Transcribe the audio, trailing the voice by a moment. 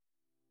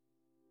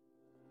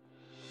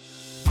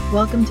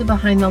Welcome to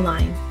Behind the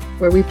Line,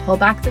 where we pull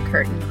back the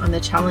curtain on the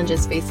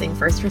challenges facing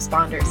first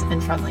responders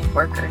and frontline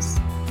workers.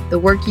 The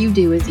work you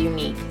do is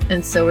unique,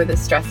 and so are the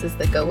stresses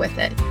that go with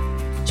it.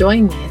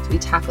 Join me as we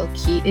tackle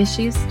key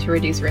issues to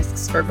reduce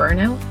risks for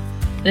burnout,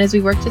 and as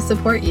we work to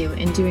support you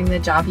in doing the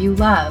job you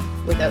love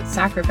without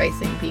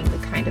sacrificing being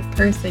the kind of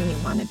person you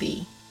want to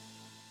be.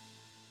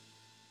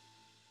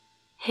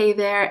 Hey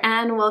there,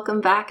 and welcome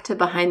back to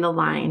Behind the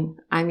Line.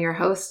 I'm your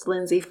host,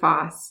 Lindsay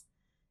Foss.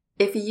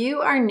 If you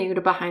are new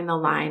to Behind the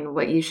Line,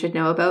 what you should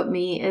know about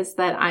me is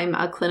that I'm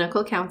a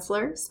clinical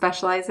counselor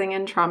specializing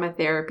in trauma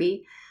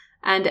therapy.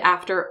 And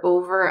after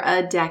over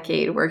a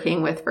decade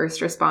working with first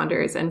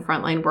responders and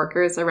frontline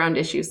workers around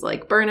issues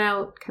like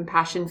burnout,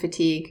 compassion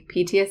fatigue,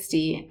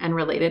 PTSD, and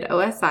related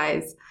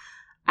OSIs,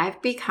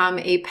 I've become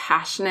a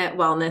passionate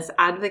wellness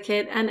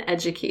advocate and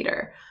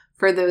educator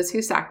for those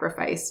who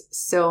sacrifice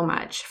so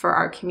much for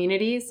our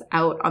communities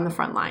out on the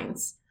front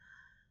lines.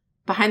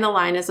 Behind the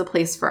Line is a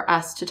place for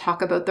us to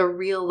talk about the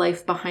real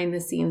life behind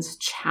the scenes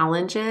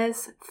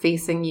challenges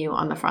facing you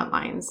on the front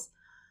lines.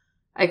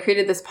 I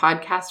created this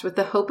podcast with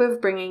the hope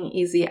of bringing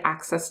easy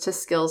access to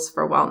skills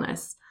for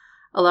wellness,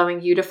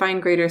 allowing you to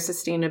find greater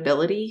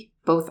sustainability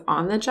both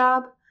on the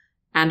job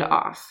and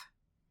off.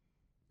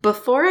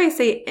 Before I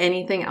say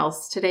anything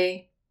else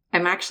today,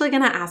 I'm actually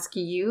going to ask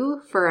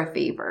you for a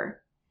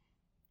favor.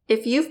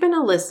 If you've been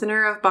a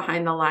listener of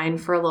Behind the Line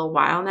for a little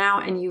while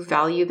now and you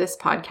value this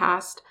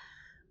podcast,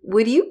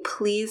 would you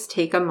please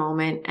take a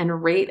moment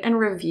and rate and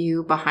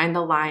review Behind the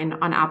Line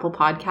on Apple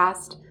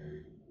Podcast?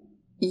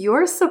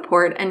 Your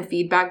support and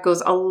feedback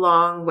goes a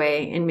long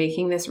way in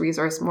making this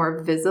resource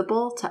more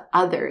visible to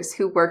others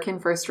who work in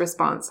first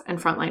response and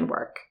frontline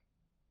work.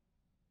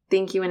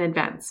 Thank you in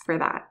advance for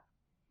that.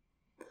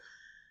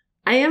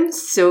 I am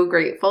so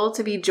grateful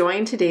to be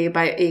joined today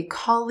by a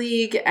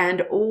colleague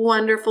and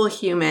wonderful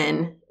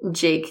human,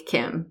 Jake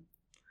Khym.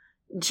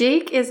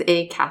 Jake is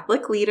a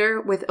Catholic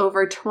leader with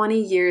over 20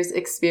 years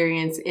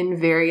experience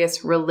in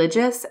various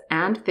religious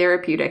and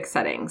therapeutic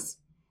settings.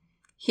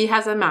 He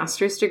has a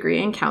master's degree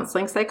in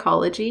counseling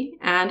psychology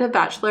and a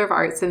Bachelor of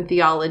Arts in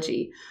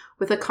theology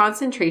with a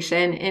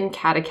concentration in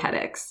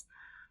catechetics.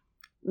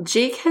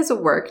 Jake has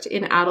worked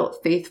in adult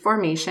faith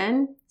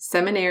formation,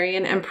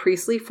 seminarian and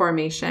priestly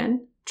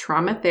formation,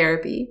 trauma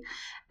therapy,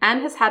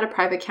 and has had a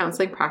private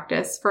counseling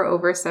practice for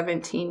over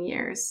 17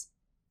 years.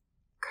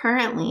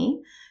 Currently,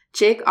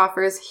 Jake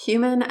offers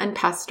human and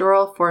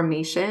pastoral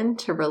formation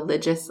to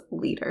religious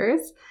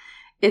leaders,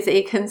 is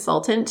a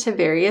consultant to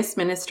various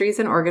ministries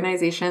and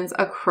organizations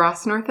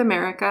across North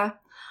America,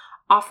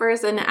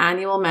 offers an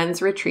annual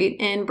men's retreat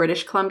in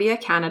British Columbia,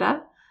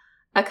 Canada,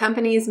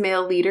 accompanies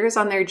male leaders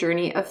on their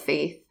journey of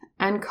faith,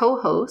 and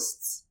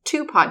co-hosts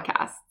 2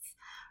 podcasts,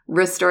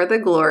 Restore the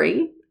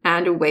Glory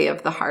and Way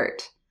of the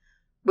Heart.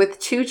 With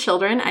 2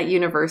 children at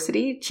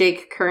university,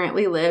 Jake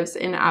currently lives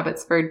in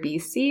Abbotsford,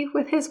 BC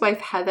with his wife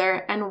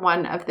Heather and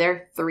one of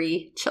their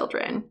 3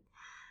 children.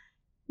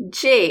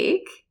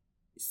 Jake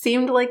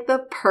seemed like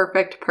the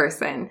perfect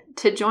person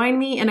to join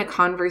me in a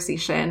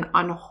conversation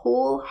on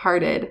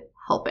wholehearted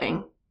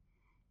helping.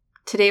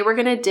 Today we're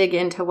going to dig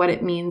into what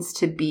it means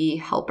to be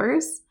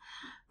helpers,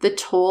 the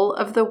toll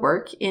of the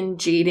work in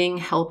jading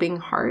helping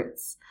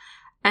hearts,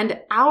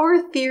 and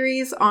our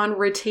theories on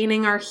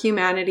retaining our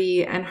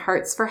humanity and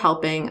hearts for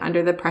helping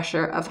under the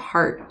pressure of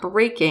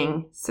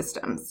heart-breaking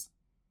systems.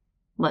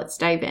 Let's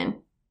dive in.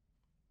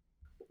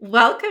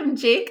 Welcome,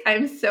 Jake.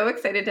 I'm so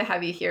excited to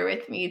have you here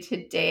with me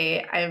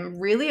today. I'm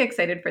really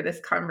excited for this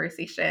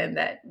conversation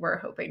that we're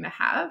hoping to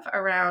have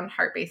around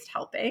heart-based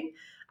helping.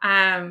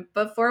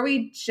 Before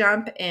we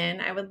jump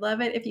in, I would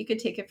love it if you could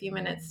take a few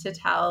minutes to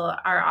tell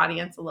our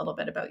audience a little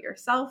bit about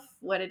yourself,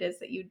 what it is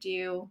that you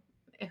do,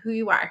 who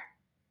you are.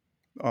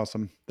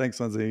 Awesome. Thanks,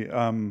 Lindsay.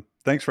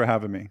 Thanks for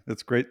having me.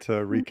 It's great to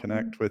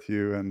reconnect with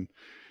you and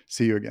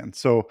see you again.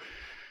 So,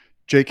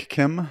 Jake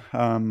Khym,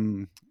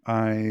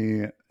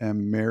 I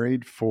am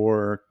married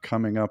for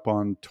coming up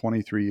on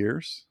 23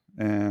 years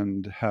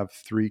and have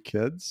 3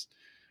 kids.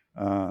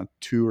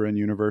 2 are in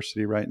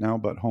university right now,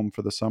 but home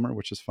for the summer,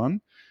 which is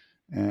fun.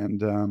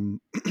 And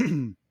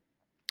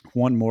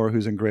one more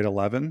who's in grade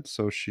 11.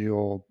 So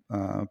she'll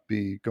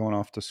be going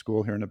off to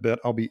school here in a bit.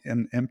 I'll be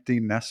an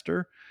empty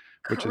nester,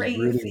 which is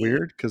really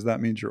weird because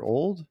that means you're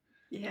old.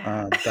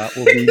 Yeah. That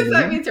will be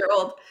That means you're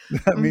old.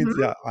 that means,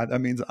 yeah,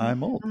 that means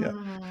I'm old.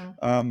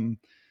 Yeah.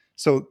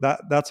 So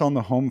that's on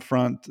the home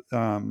front.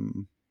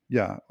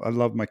 Yeah, I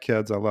love my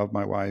kids. I love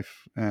my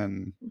wife,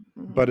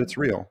 but it's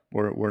real.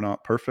 We're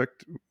not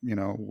perfect. You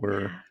know,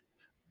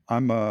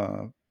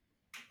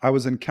 I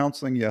was in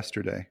counseling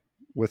yesterday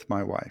with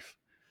my wife.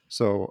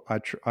 So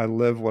I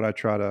live what I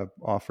try to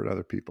offer to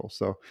other people.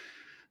 So,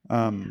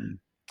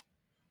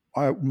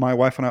 my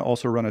wife and I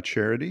also run a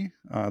charity.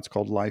 It's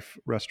called Life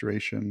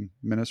Restoration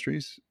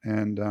Ministries.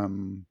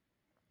 And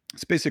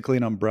it's basically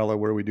an umbrella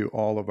where we do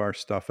all of our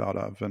stuff out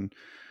of. And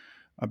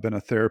I've been a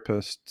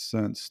therapist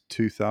since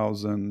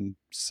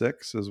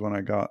 2006 is when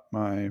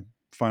I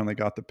finally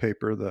got the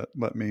paper that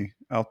let me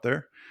out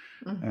there.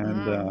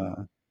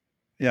 And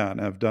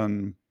and I've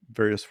done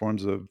various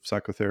forms of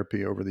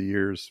psychotherapy over the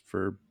years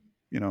for,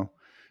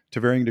 to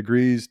varying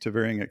degrees, to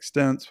varying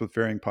extents, with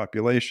varying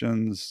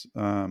populations.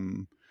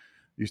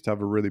 Used to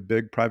have a really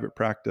big private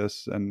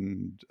practice,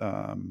 and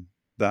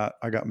that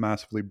I got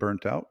massively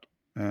burnt out.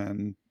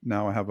 And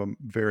now I have a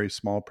very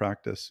small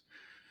practice.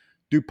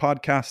 Do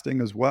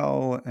podcasting as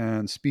well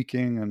and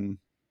speaking, and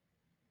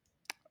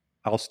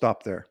I'll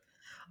stop there.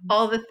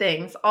 All the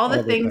All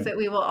the things. that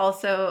we will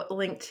also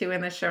link to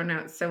in the show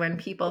notes. So when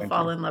people Thank you.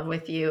 fall in love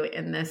with you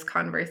in this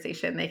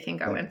conversation, they can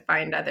go Yeah. and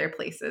find other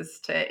places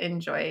to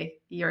enjoy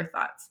your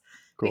thoughts.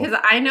 Cool. Because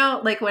I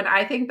know, like, when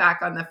I think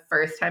back on the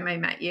first time I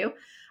met you,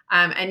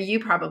 and you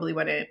probably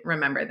wouldn't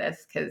remember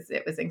this because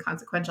it was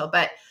inconsequential,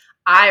 but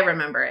I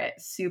remember it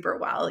super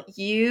well.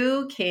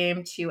 You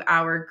came to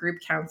our group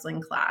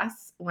counseling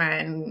class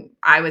when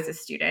I was a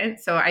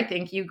student. So I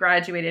think you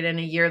graduated, and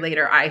a year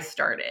later I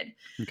started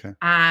Okay.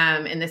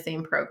 in the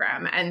same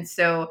program. And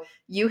so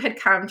you had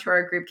come to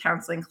our group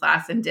counseling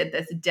class and did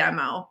this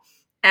demo.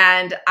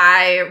 And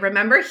I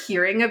remember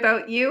hearing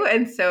about you.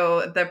 And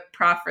so the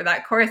prof for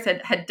that course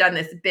had done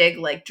this big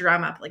like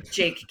drum up, like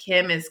Jake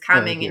Khym is Oh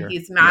coming and dear.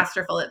 he's Yeah.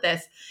 masterful at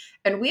this.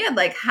 And we had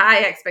like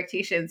high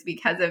expectations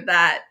because of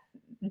that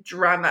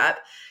drum up.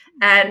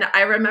 And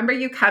I remember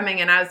you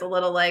coming, and I was a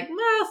little like,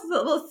 well,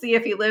 we'll see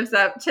if he lives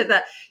up to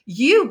the.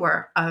 You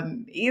were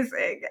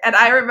amazing. And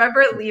I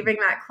remember leaving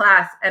that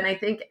class, and I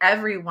think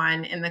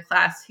everyone in the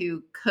class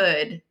who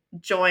could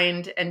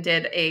joined and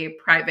did a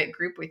private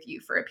group with you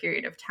for a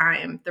period of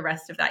time the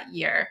rest of that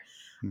year,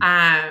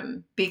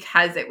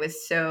 because it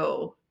was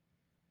so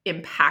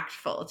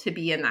impactful to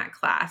be in that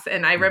class.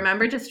 And I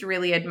remember just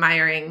really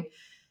admiring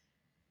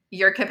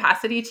your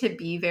capacity to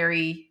be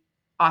very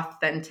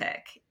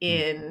authentic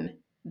in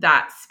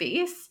that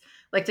space,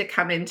 like to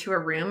come into a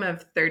room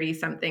of 30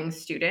 something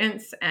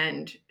students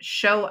and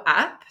show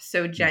up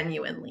so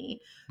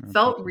genuinely, Oh,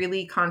 felt thank you.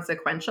 really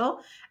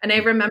consequential. And I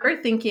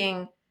remember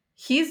thinking,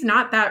 he's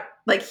not that,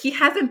 like, he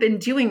hasn't been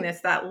doing this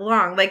that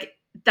long. Like,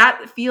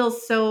 that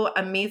feels so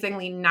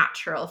amazingly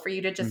natural for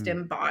you to just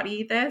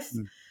embody this.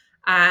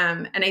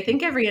 And I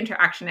think every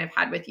interaction I've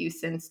had with you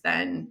since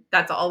then,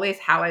 that's always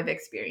how I've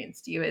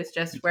experienced you, is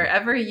just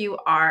wherever you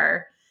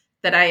are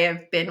that I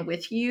have been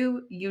with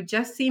you, you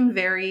just seem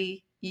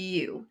very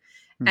you.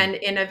 And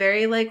in a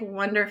very like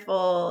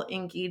wonderful,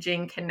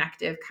 engaging,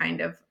 connective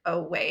kind of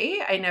a way.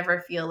 I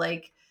never feel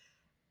like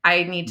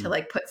I need to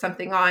like put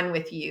something on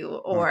with you,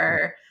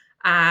 or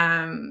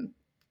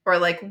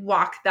like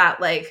walk that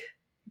like,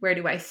 where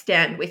do I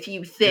stand with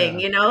you thing,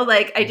 Yeah.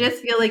 like I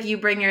just feel like you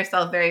bring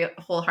yourself very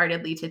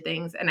wholeheartedly to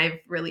things, and I've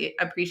really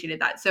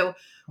appreciated that. So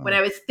when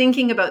I was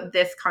thinking about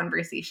this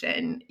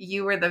conversation,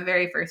 you were the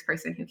very first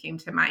person who came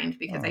to mind,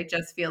 because I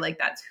just feel like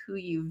that's who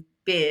you've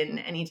been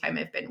anytime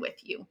I've been with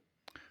you.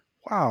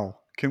 Wow.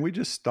 Can we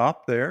just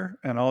stop there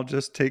and I'll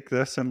just take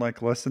this and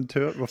like listen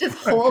to it Just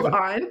before I hold go?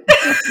 on.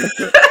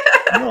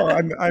 No,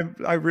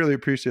 I really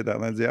appreciate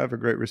that, Lindsay. I have a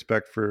great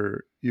respect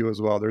for you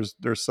as well.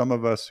 There's some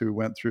of us who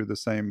went through the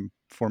same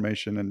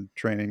formation and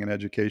training and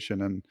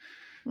education, and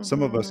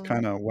some of us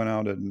kind of went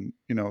out and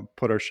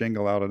put our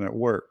shingle out and it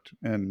worked.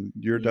 And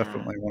you're Yeah.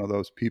 definitely one of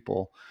those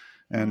people.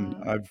 And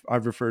Mm.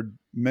 I've referred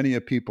many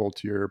a people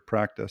to your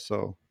practice,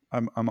 so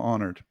I'm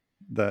honored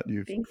that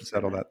you've Thanks for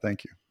said all that. that.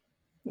 Thank you.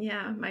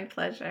 Yeah, my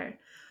pleasure.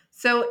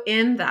 So,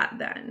 in that,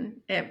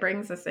 then it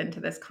brings us into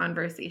this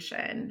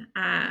conversation.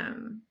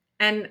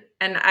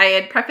 And I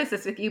had prefaced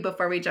this with you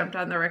before we jumped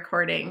on the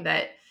recording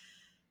that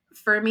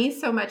for me,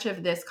 so much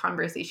of this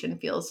conversation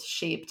feels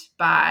shaped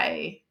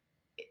by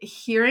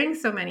hearing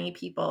so many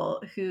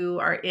people who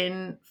are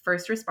in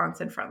first response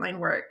and frontline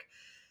work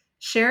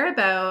share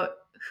about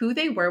who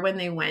they were when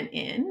they went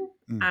in,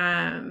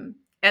 Mm,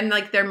 and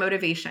like their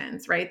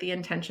motivations, right? The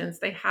intentions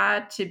they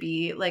had to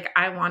be like,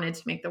 I wanted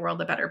to make the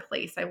world a better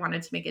place. I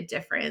wanted to make a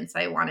difference.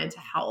 I wanted to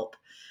help.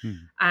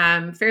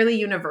 mm, Fairly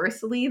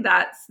universally,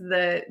 that's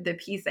the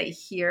piece I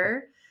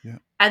hear. yeah.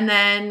 And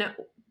then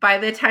by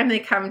the time they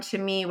come to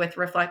me with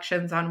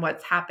reflections on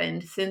what's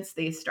happened since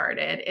they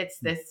started, it's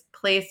Mm, this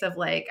place of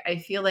like, I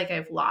feel like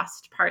I've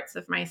lost parts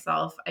of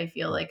myself. I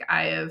feel mm, like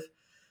I have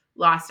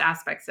lost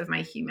aspects of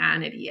my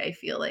humanity. I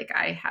feel like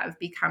I have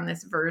become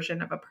this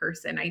version of a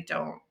person I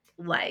don't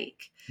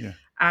like. yeah.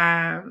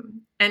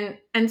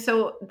 And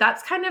so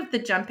that's kind of the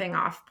jumping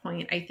off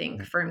point, I think,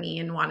 Yeah. for me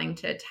in wanting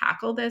to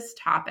tackle this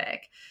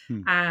topic.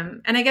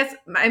 Mm, And I guess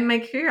my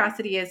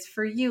curiosity is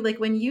for you, like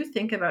when you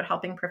think about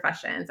helping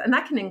professions, and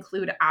that can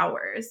include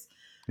ours,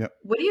 yeah.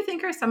 what do you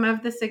think are some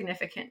of the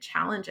significant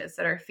challenges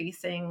that are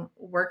facing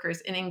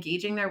workers in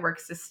engaging their work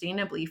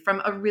sustainably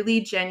from a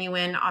really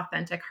genuine,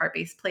 authentic,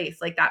 heart-based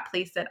place, like that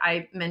place that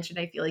I mentioned,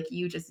 I feel like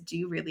you just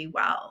do really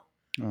well?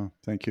 Oh,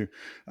 thank you.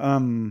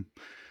 Um,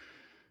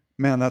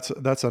 Man,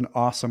 that's an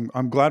awesome.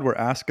 I'm glad we're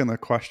asking the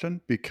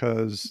question,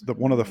 because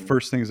one of the Mm,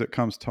 first things that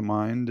comes to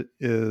mind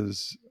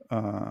is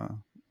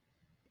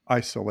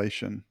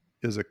isolation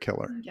is a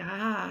killer.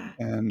 yeah.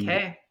 And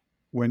Okay.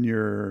 when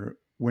you're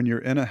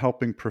in a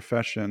helping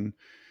profession,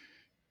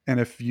 and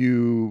if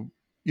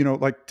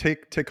like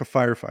take a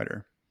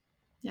firefighter.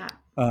 Yeah.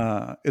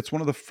 It's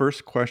one of the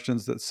first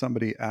questions that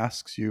somebody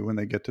asks you when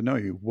they get to know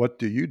you. What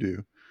do you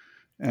do?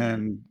 Yeah.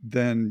 And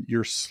then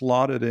you're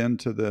slotted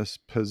into this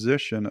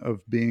position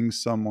of being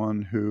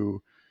someone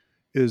who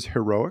is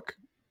heroic,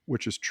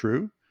 which is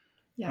true,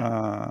 Yeah.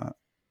 uh,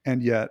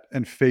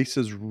 and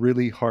faces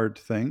really hard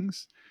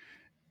things.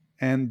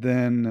 And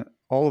then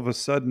all of a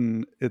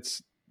sudden,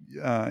 it's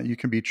you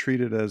can be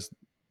treated as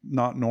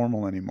not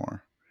normal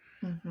anymore.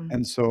 Mm-hmm.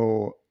 And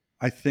so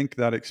I think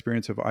that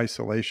experience of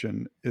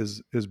isolation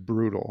is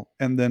brutal.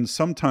 And then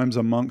sometimes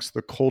amongst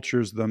the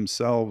cultures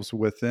themselves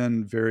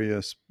within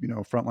various,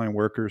 frontline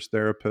workers,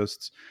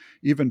 therapists,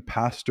 even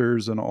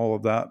pastors and all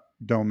of that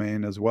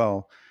domain as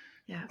well.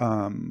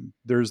 Yeah.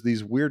 There's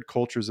these weird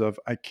cultures of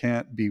I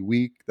can't be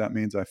weak. That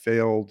means I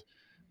failed.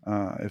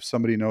 If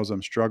somebody knows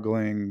I'm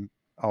struggling,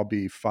 I'll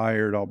be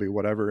fired. I'll be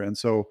whatever. And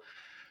so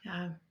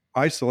Yeah.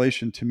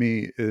 isolation to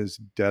me is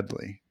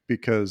deadly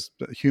because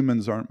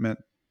humans aren't meant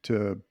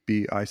to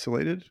be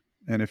isolated.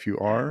 And if you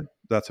Yeah. are,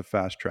 that's a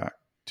fast track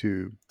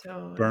to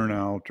Totally.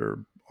 burnout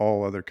or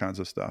all other kinds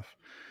of stuff.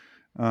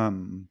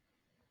 Um,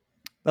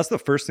 that's the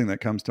first thing that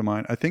comes to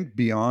mind. I think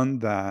beyond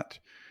that,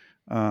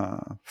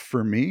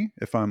 for me,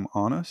 if I'm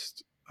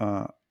honest,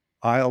 I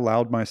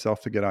allowed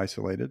myself to get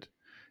isolated.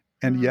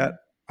 And yet Mm.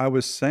 I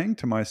was saying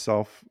to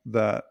myself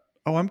that,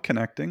 oh, I'm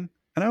connecting.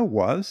 And I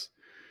was,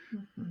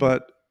 Mm-hmm.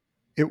 but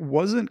it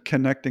wasn't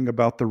connecting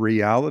about the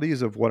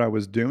realities of what I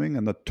was doing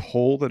and the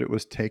toll that it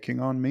was taking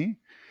on me.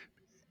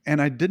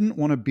 And I didn't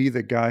want to be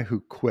the guy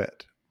who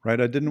quit, right?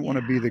 I didn't want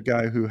to be Yeah. the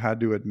guy who had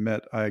to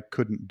admit I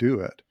couldn't do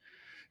it.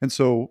 And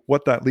so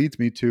what that leads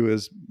me to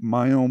is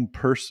my own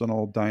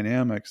personal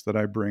dynamics that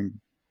I bring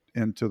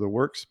into the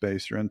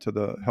workspace or into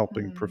the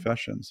helping Mm-hmm.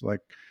 professions. Like,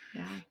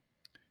 Yeah.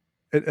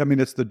 I mean,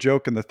 it's the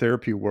joke in the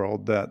therapy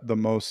world that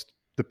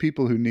the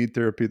people who need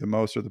therapy the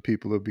most are the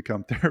people who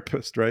become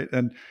therapists, right?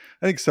 And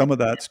I think some of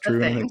that's The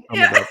true, and I think thing.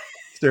 some of Yeah. that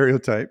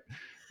stereotype.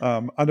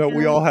 I know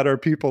we Yeah. all had our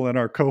people in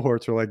our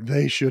cohorts who are like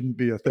they shouldn't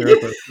be a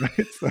therapist,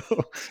 right? So,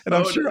 and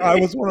I'm sure I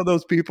Totally. was one of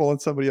those people on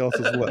somebody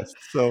else's list.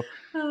 So,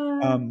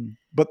 Uh,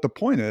 but the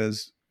point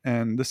is,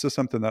 and this is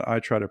something that I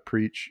try to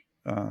preach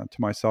to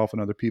myself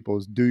and other people,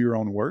 is do your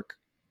own work,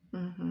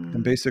 and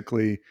mm-hmm.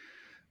 basically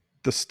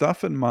the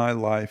stuff in my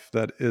life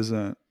that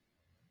isn't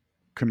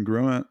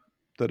congruent,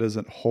 that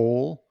isn't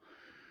whole,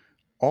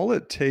 all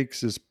it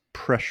takes is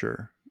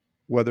pressure,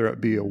 whether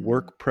it be a Mm-hmm.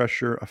 work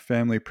pressure, a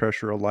family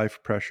pressure, a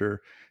life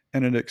pressure,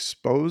 and it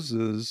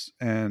exposes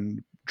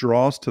and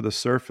draws to the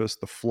surface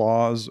the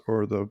flaws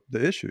or the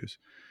issues.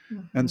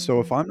 And so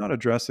Mm-hmm. if I'm not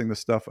addressing the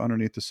stuff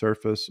underneath the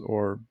surface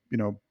or,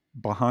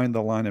 behind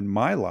the line in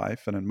my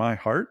life and in my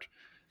heart,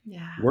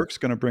 Yeah. work's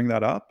going to bring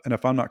that up. And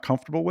if I'm not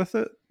comfortable with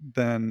it,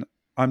 then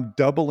I'm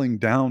doubling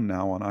down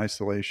now on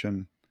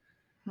isolation.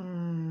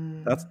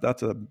 That's Hmm.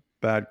 that's a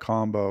bad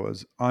combo.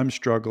 Is I'm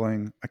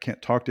struggling, I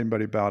can't talk to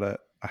anybody about it.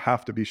 I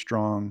have to be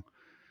strong.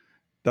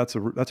 That's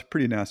a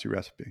pretty nasty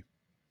recipe.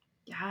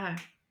 Yeah.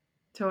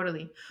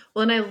 Totally.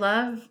 Well, and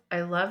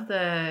I love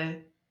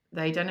the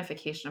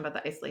identification about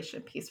the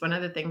isolation piece. One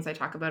of the things I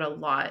talk about a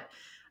lot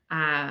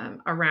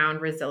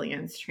around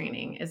resilience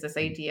training is this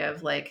Mm. idea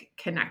of like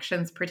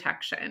connections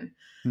protection.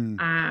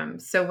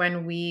 Mm. So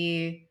when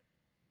we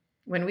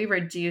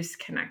reduce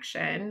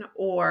connection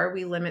or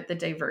we limit the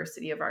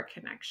diversity of our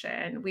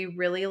connection, we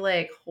really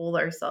like hold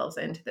ourselves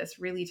into this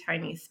really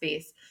tiny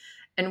space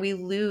and we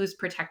lose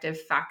protective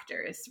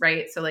factors,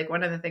 right? So, like,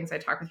 one of the things I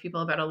talk with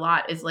people about a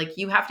lot is like,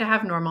 you have to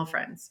have normal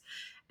friends.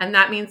 And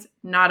that means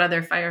not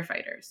other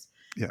firefighters,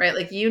 Yeah. right?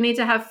 Like, you need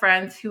to have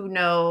friends who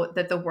know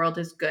that the world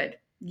is good.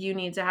 You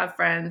need to have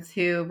friends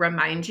who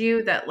remind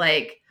you that,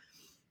 like,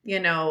 you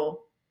know,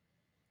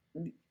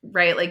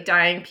 right? Like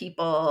dying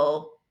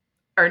people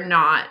are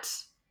not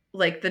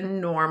like the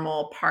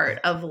normal Yeah. part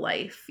of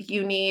life.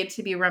 You need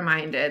to be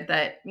reminded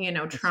that, That's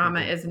so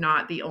trauma good. is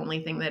not the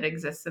only thing that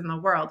exists in the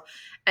world.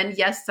 And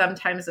yes,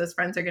 sometimes those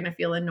friends are going to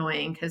feel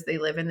annoying because they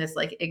live in this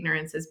like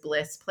ignorance is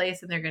bliss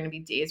place. And there are going to be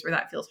days where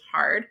that feels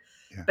hard,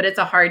 Yeah. but it's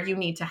a hard you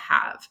need to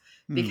have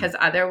Mm. because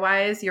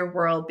otherwise your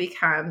world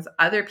becomes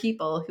other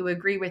people who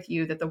agree with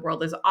you that the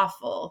world is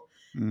awful,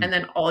 Mm. and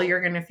then all you're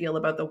going to feel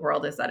about the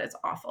world is that it's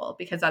awful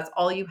because that's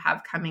all you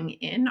have coming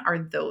in are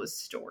those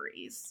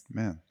stories.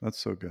 Man, that's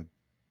so good.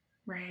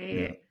 Yeah.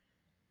 Right.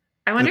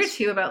 I wonder It's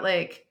too about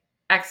like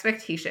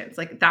expectations.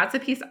 Like that's a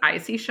piece I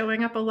see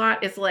showing up a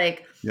lot is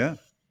like yeah.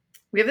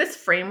 we have this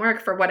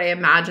framework for what I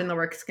imagine the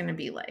work's going to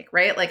be like,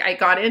 right? Like I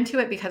got into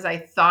it because I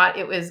thought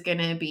it was going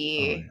to Oh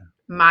be yeah.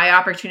 my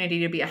opportunity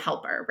to be a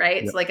helper,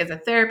 right? Yeah. So like as a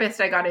therapist,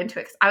 I got into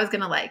it because I was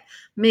going to like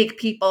make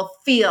people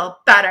feel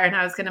better and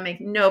I was going to make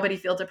nobody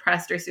feel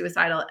depressed or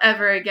suicidal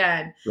ever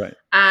again. Right.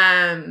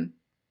 Um,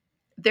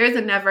 there's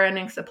a never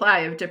ending supply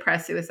of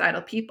depressed,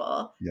 suicidal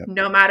people. Yep.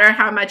 No matter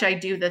how much I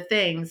do the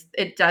things,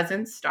 it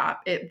doesn't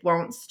stop. It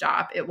won't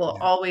stop. It will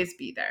Yeah. always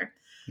be there.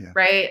 Yeah.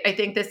 Right. I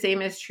think the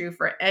same is true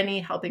for any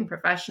helping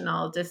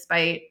professional,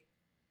 despite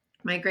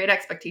my great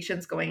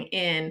expectations going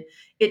in.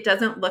 It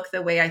doesn't look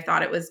the way I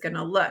thought it was going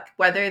to look,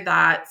 whether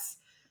that's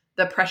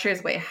the pressure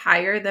is way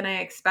higher than I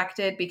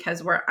expected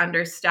because we're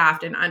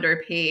understaffed and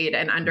underpaid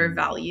and Mm.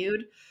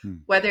 undervalued. Mm.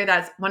 Whether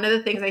that's one of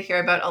the things I hear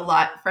about a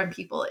lot from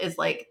people is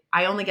like,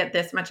 I only get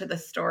this much of the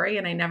story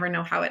and I never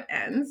know how it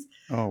ends,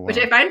 Oh, which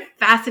I wow. find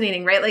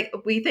fascinating, right? Like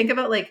we think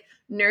about like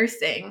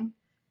nursing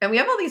and we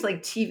have all these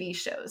like TV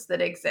shows that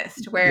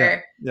exist Yeah.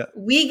 where Yeah.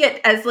 we get,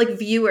 as like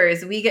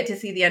viewers, we get to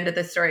see the end of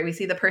the story. We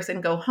see the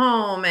person go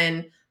home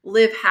and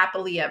live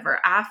happily ever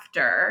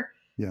after,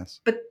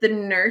 Yes. but the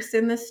nurse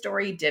in the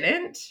story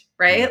didn't, Yes.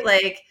 right?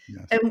 Like,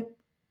 Yes.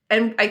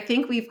 and I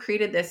think we've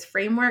created this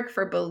framework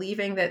for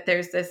believing that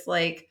there's this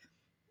like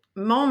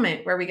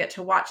moment where we get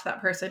to watch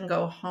that person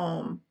go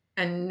home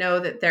and know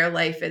that their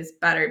life is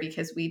better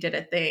because we did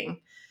a thing.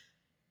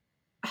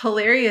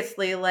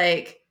 Hilariously,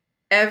 like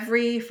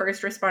every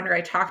first responder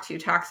I talk to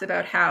talks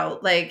about how,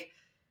 like,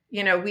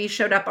 you know, we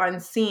showed up on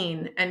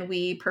scene and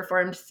we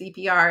performed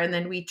CPR and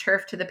then we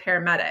turfed to the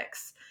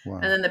paramedics. And Wow.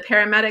 then the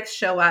paramedics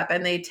show up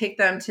and they take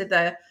them to the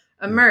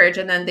Yeah. emerge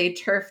and then they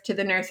turf to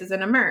the nurses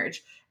and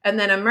emerge. And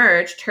then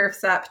emerge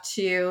turfs up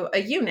to a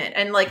unit.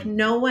 And like Mm.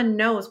 no one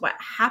knows what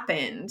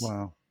happened,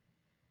 Wow.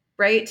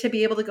 right? To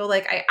be able to go,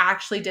 like, I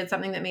actually did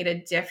something that made a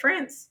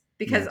difference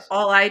because Yes.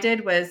 all I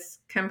did was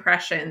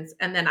compressions.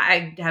 And then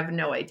I have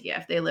no idea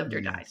if they lived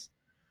or died. Yes.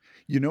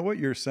 You know what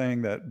you're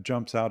saying that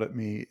jumps out at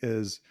me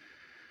is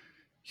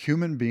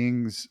human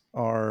beings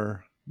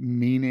are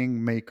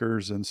meaning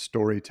makers and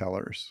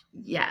storytellers.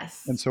 And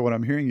Yes, so what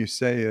I'm hearing you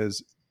say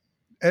is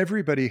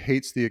everybody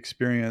hates the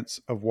experience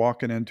of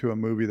walking into a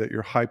movie that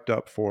you're hyped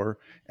up for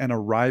and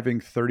arriving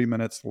 30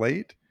 minutes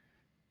late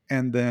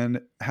and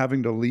then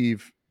having to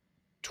leave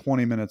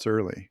 20 minutes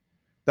early.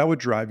 That would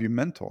drive you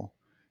mental.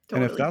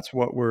 And if totally. that's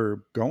what we're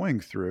going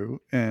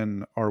through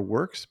in our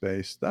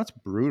workspace, that's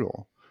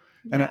brutal.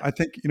 And Yeah. I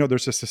think,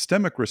 there's a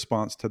systemic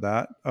response to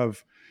that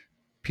of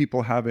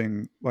people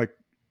having like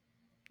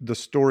the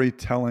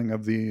storytelling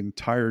of the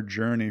entire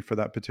journey for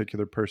that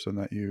particular person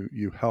that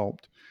you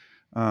helped.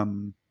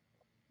 Um,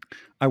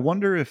 I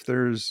wonder if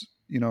there's,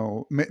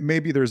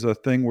 maybe there's a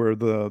thing where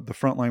the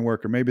frontline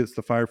worker, maybe it's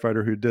the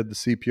firefighter who did the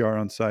CPR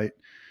on site.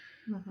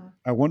 Mhm.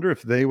 I wonder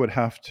if they would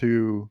have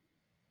to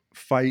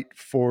fight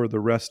for the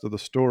rest of the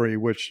story,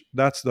 which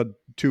that's the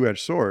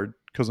two-edged sword.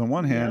 Because on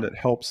one hand, Yep. it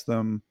helps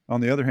them.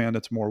 On the other hand,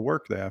 it's more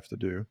work they have to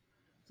do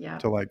to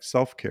Yep. like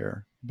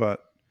self-care.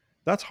 But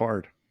that's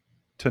hard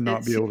to not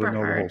It's be able to super know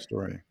the whole hard.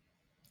 story.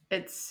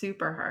 It's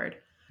super hard.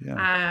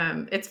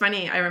 Yeah. It's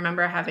funny. I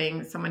remember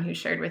having someone who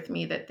shared with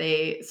me that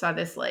they saw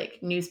this like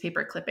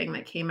newspaper clipping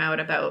that came out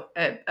about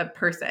a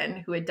person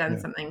who had done Yeah.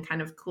 something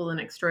kind of cool and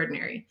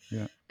extraordinary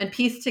Yeah. and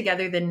pieced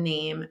together the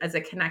name as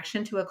a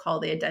connection to a call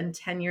they had done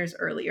 10 years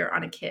earlier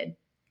on a kid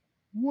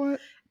What?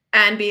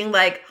 and being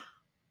like,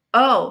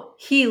 oh,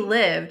 he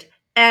lived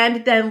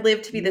and then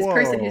lived to be this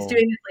person who's Whoa.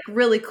 doing this like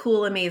really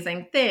cool,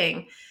 amazing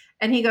thing.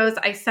 And he goes,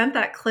 I sent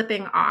that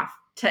clipping off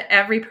to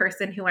every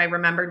person who I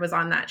remembered was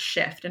on that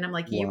shift. And I'm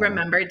like, you Wow.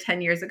 remembered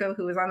 10 years ago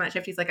who was on that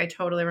shift? He's like, I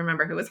totally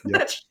remember who was on Yep.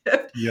 that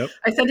shift. Yep.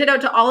 I sent it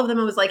out to all of them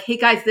and was like, hey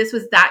guys, this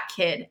was that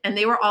kid. And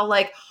they were all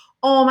like,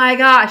 oh my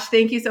gosh,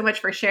 thank you so much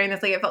for sharing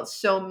this. Like it felt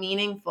so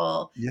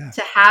meaningful to Yes.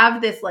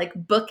 have this like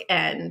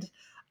bookend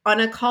on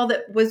a call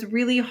that was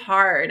really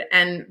hard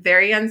and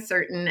very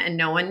uncertain and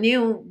no one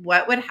knew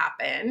what would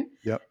happen.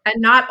 Yep. And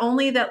not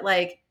only that,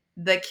 like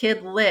the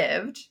kid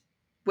lived,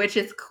 which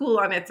is cool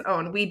on its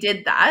own. We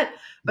did that. Yep.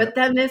 But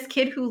then this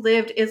kid who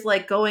lived is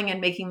like going and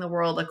making the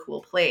world a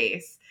cool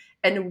place.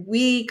 And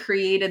we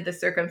created the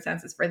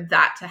circumstances for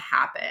that to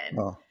happen.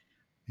 Oh,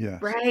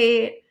 yes.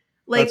 Right. That's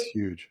Like,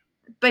 huge.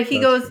 but he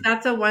That's goes, huge.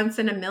 that's a once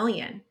in a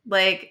million,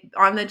 like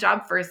on the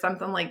job for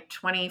something like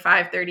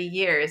 25, 30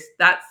 years.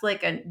 That's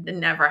like it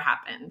never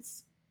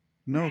happens.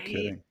 No Right.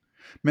 kidding.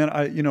 Man,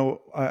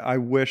 I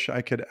wish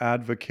I could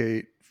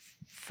advocate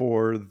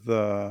for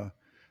the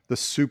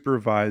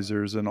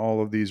supervisors in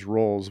all of these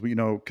roles,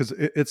 because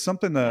it's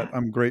something that Yeah.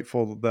 I'm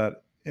grateful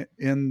that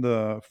in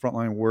the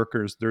frontline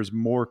workers, there's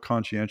more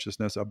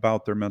conscientiousness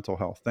about their mental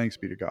health. Thanks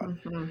be to God.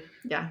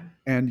 Yeah.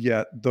 And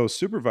yet those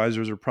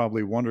supervisors are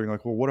probably wondering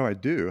like, well, what do I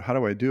do? How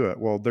do I do it?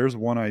 Well, there's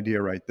one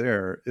idea right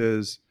there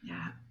is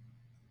Yeah.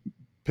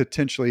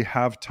 potentially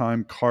have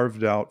time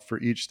carved out for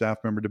each staff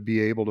member to be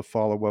able to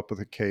follow up with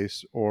a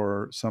case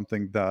or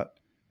something that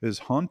is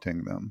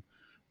haunting them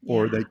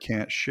or they Yeah.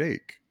 can't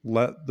shake.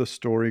 Let the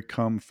story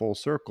come full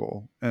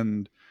circle.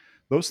 And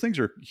those things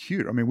are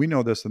huge. I mean, we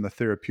know this in the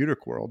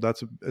therapeutic world.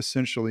 That's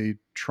essentially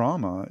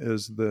trauma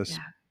is this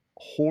Yeah.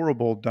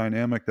 horrible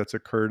dynamic that's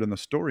occurred and the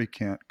story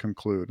can't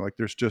conclude. Like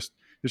it's just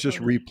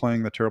Totally.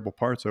 replaying the terrible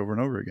parts over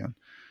and over again.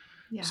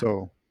 Yeah.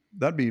 So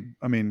that'd be,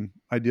 I mean,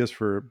 ideas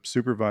for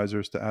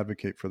supervisors to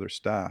advocate for their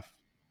staff,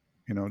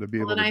 to be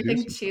Well, able and to I do think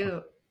some stuff.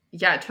 too,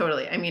 yeah,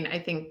 totally. I mean, I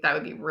think that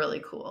would be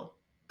really cool.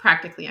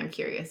 Practically, I'm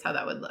curious how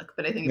that would look,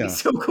 but I think it'd be Yeah.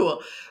 so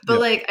cool. But Yeah.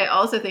 like, I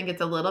also think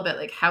it's a little bit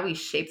like how we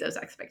shape those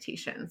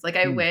expectations. Like,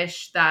 I Mm.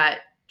 wish that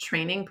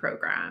training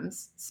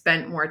programs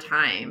spent more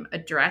time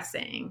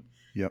addressing,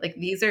 Yep. like,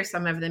 these are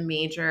some of the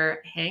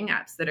major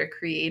hangups that are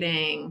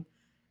creating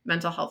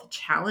mental health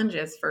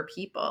challenges for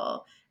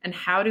people. And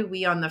how do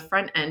we on the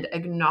front end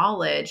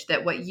acknowledge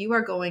that what you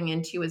are going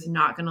into is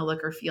not going to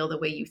look or feel the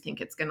way you think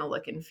it's going to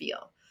look and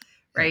feel?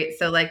 Yeah. Right.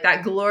 So like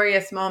that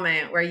glorious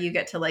moment where you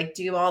get to like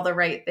do all the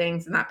right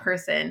things and that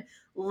person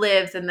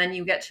lives, and then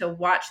you get to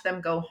watch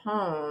them go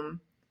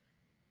home.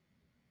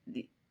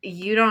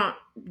 You don't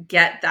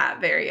get that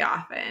very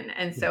often.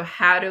 And Yeah. so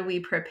how do we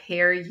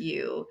prepare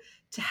you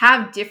to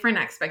have different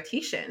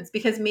expectations?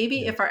 Because maybe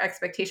Yes. if our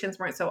expectations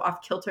weren't so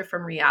off kilter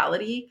from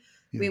reality,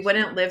 we Yes.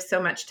 wouldn't live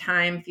so much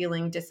time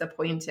feeling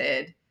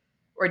disappointed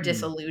or Mm.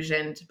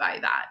 disillusioned by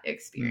that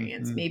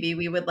experience. Mhm. Maybe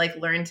we would like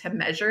learn to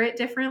measure it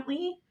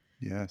differently.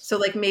 Yes. So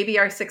like maybe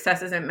our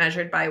success isn't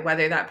measured by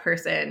whether that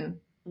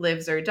person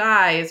lives or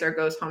dies or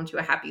goes home to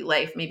a happy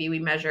life. Maybe we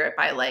measure it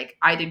by like,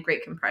 I did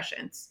great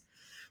compressions,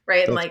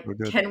 right? And That's like, so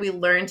good. can we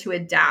learn to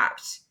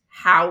adapt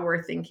how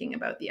we're thinking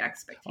about the I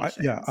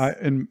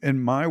expectations?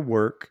 in my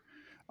work,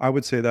 I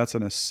would say that's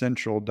an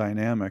essential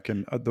dynamic,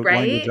 and the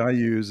language Right? I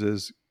use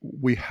is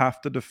we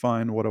have to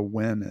define what a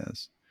win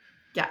is.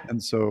 Yeah.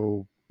 And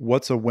so,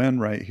 what's a win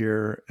right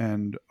here?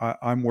 And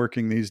I'm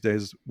working these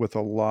days with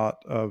a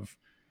lot of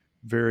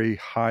very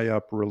high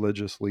up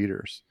religious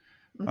leaders,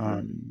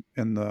 Mm-hmm.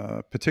 in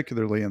the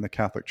particularly in the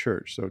Catholic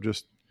Church. So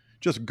just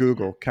Yeah.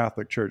 Google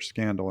Catholic Church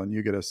scandal, and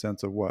you get a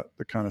sense of what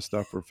the kind of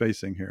stuff we're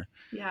facing here.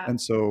 Yeah.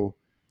 And so,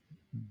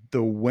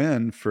 the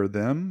win for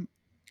them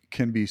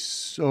can be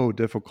so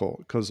difficult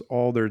because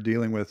all they're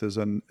dealing with is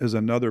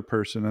another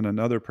person and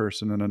another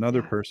person and another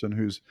Yeah. person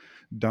who's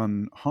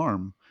done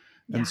harm.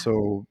 And Yeah.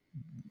 so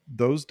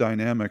those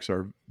dynamics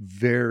are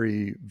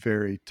very,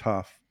 very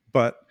tough.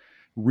 But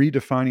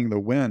redefining the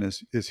win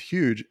is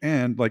huge.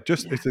 And like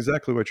just Yeah. it's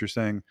exactly what you're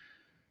saying,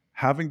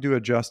 having to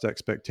adjust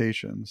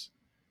expectations,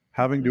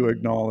 having to Mm-hmm.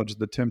 acknowledge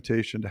the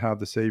temptation to have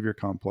the savior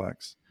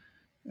complex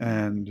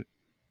Yeah. and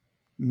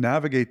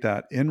navigate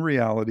that in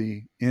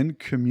reality, in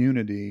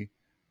community,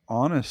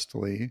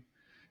 honestly.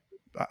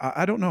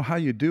 I don't know how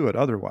you do it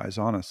otherwise,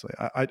 honestly.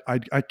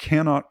 I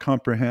cannot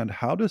comprehend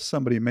how does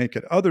somebody make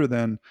it other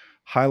than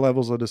high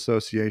levels of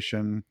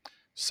dissociation,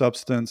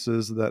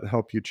 substances that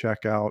help you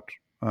check out.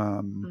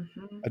 Um,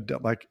 Mm-hmm.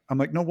 like I'm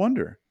like, no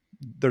wonder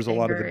there's a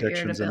lot of Anger,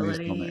 addictions in these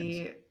domains.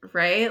 irritability,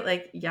 right?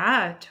 Like,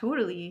 yeah,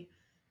 totally.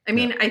 I Yeah.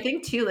 mean, I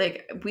think too,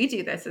 like we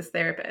do this as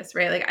therapists,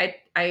 right?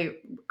 Like I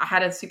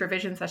had a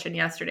supervision session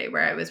yesterday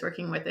where I was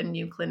working with a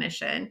new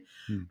clinician,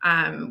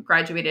 Mm,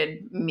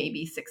 graduated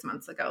maybe 6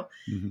 months ago.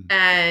 mhm,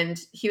 And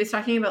he was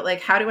talking about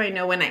like, how do I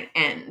know when I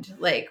end?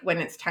 Like when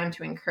it's time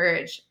to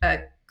encourage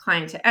a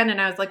client to end.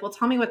 And I was like, well,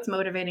 tell me what's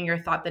motivating your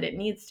thought that it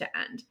needs to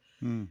end.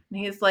 mm. And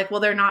he's like, well,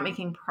 they're not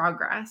making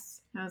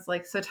progress. And I was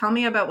like, so tell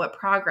me about what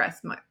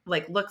progress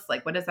like looks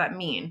like. What does that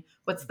mean?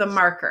 What's the Yes.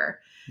 marker?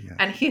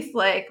 And Yes. he's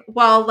like,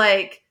 well,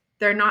 like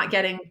they're not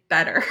getting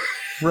better.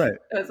 Right.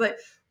 I was like,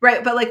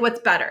 right, but like what's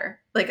better?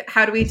 Like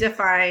how do we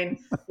define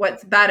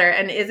what's better?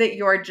 And is it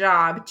your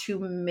job to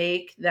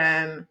make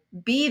them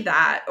be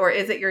that, or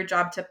is it your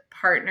job to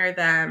partner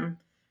them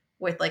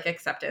with like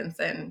acceptance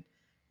and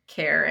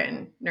care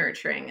and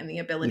nurturing and the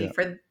ability Yeah.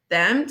 for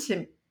them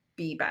to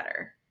be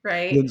better,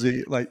 right?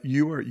 Lindsay, like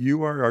you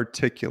are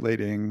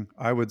articulating,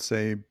 I would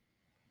say,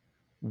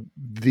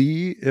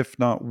 the if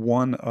not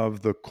one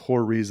of the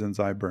core reasons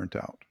I burnt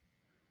out.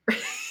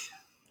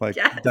 Like,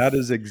 that Yes.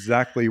 is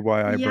exactly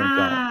why I burnt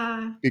out,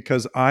 Yeah.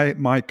 because I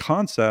my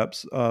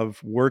concepts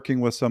of working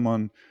with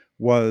someone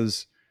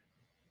was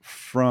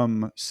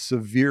from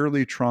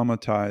severely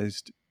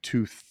traumatized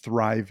to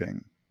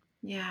thriving.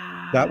 That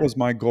Yeah. was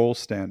my goal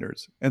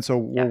standards. And so,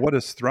 well, Yeah. what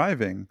is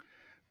thriving?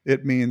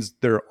 It means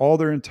their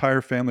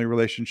entire family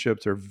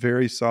relationships are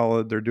very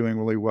solid, they're doing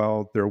really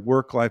well, their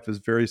work life is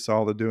very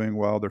solid, doing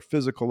well, their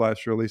physical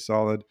life's really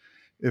solid.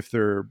 If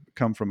they're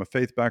come from a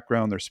faith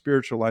background, their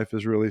spiritual life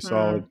is really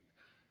solid. Mm.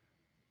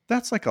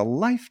 That's like a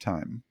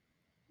lifetime,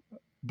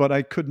 but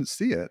I couldn't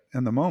see it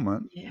in the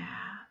moment, Yeah.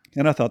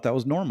 and I thought that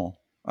was normal.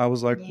 I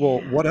was like,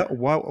 "Well, Yeah.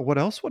 what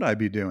else would I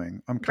be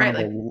doing? I'm kind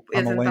Right. of Like,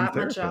 I'm a isn't lame that my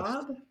therapist."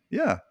 job?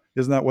 Yeah,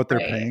 isn't that what they're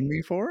Right. paying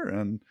me for?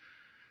 And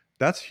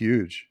that's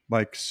huge,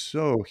 like,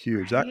 so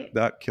huge. Right.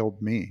 That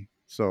killed me.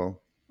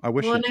 So, I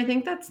wish Well, it and I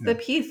think that's the yeah,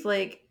 piece.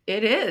 Like,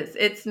 it is.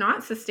 It's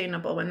not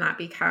sustainable when that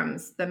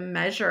becomes the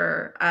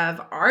measure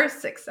of our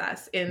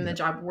success in the yeah,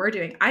 job we're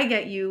doing. I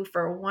get you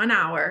for 1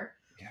 hour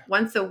yeah,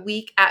 once a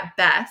week at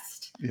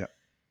best. yeah,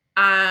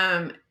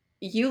 Um,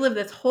 you live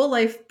this whole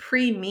life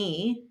pre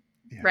me,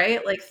 yeah,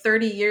 right? Like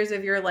 30 years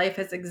of your life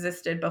has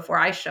existed before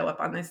I show up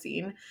on the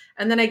scene.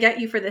 And then I get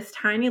you for this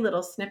tiny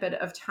little snippet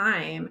of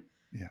time.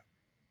 yeah.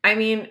 I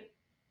mean,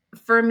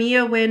 for me,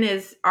 a win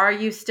is, are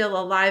you still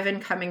alive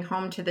and coming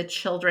home to the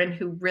children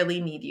who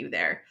really need you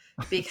there?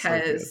 That's so good.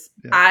 Because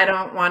Yeah. I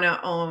don't want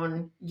to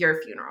own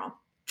your funeral.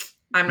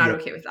 I'm not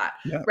Yep, okay with that.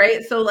 yep,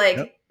 Right. So yep,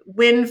 like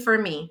win for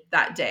me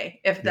that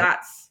day, yep, if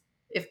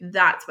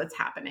that's what's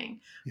happening.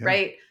 yeah,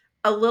 Right.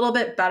 A little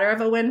bit better of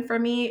a win for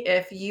me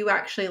if you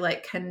actually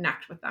like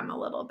connect with them a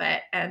little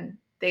bit and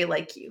they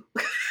like you.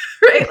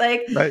 Right.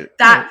 Like right, right.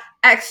 that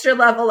extra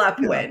level up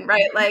Yeah, win.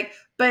 Right. Like,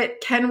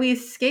 But can we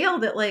scale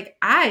that? Like,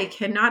 I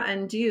cannot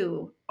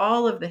undo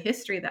all of the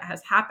history that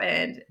has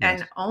happened Yes.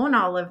 and own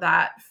all of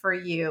that for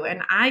you.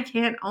 And I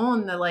can't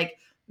own the like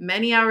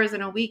many hours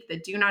in a week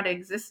that do not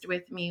exist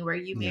with me, where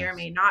you may or Yes.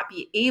 may not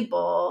be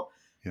able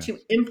to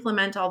Yes.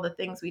 implement all the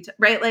things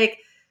right? Like,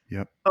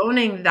 Yep.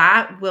 owning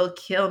that will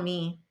kill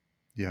me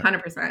Yep.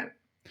 100%.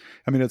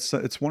 I mean,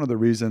 it's one of the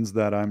reasons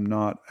that I'm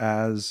not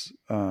as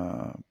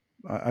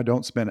I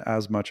don't spend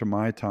as much of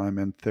my time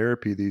in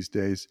therapy these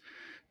days,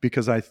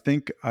 because I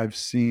think I've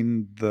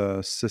seen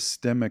the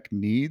systemic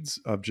needs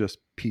of just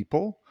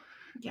people,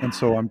 and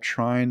so Yeah. I'm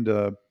trying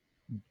to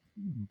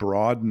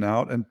broaden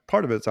out. And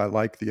part of it's I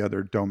like the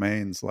other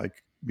domains,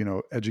 like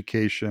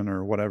education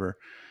or whatever,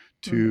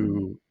 Hmm.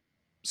 to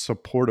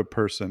support a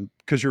person.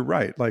 Because you're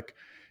right, like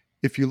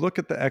if you look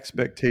at the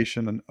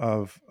expectation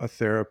of a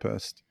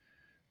therapist,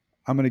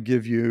 I'm going to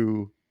give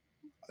you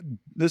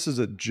this is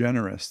a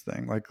generous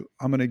thing. Like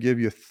I'm going to give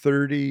you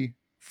 30,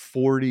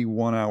 40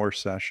 1 hour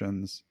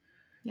sessions,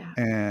 Yeah.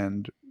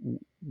 and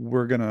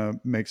we're going to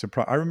make some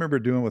I remember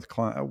doing with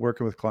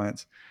working with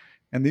clients,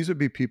 and these would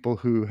be people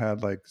who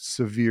had like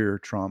severe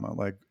trauma,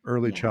 like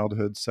early Yeah.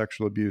 childhood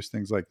sexual abuse,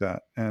 things like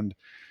that. And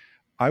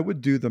I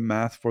would do the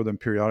math for them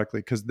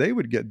periodically, because they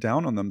would get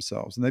down on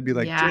themselves and they'd be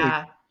like, Jake,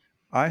 Yeah.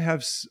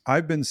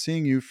 I've been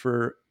seeing you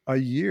for a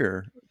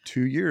year,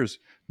 2 years,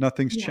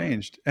 nothing's Yeah.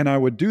 changed. And I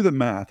would do the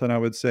math and I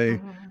would say,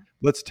 Hmm.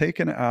 let's take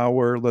an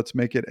hour, let's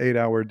make it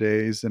 8-hour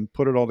days and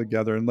put it all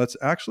together, and let's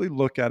actually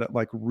look at it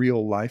like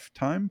real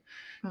lifetime.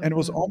 And it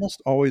was Hmm.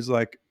 almost always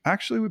like,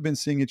 actually, we've been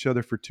seeing each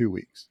other for 2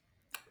 weeks.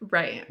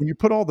 Right. When you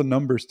put all the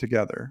numbers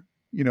together,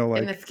 In the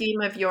like,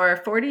 scheme of your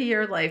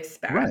 40-year right.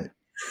 lifespan.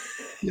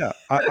 Yeah,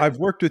 I've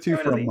worked with you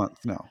for a Totally.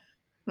 month now.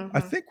 I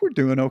Hmm. think we're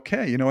doing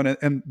okay,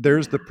 and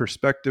there's the Yeah.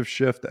 perspective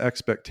shift, the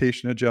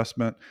expectation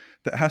adjustment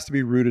that has to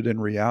be rooted in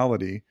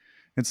reality,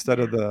 instead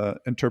of Yeah. the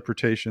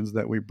interpretations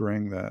that we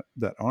bring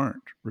that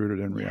aren't rooted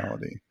in Yeah.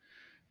 reality.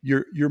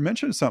 You're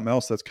mentioning something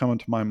else that's coming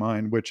to my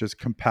mind, which is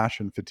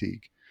compassion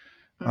fatigue.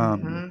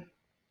 Um,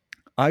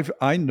 Hmm.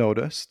 I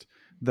noticed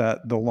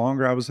that the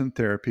longer I was in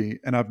therapy,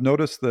 and I've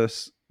noticed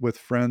this with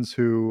friends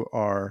who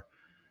are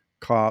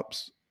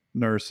cops,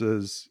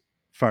 nurses,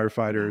 Yeah.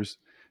 firefighters,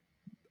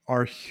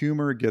 our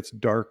humor gets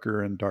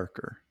darker and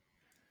darker.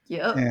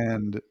 Yep.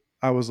 And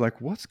I was like,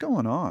 "What's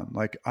going on?"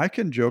 Like, I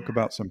can joke Yeah.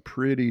 about some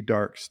pretty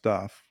dark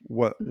stuff,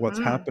 what's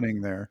Hmm.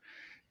 happening there,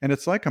 and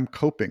it's like I'm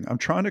coping. I'm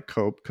trying to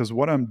cope because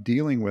what I'm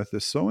dealing with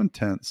is so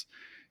intense,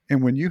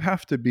 and when you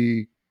have to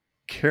be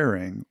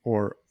caring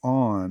or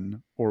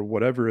on or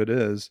whatever it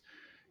is,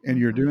 and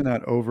you're Hmm. doing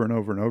that over and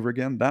over and over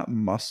again, that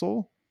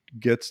muscle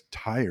gets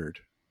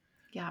tired,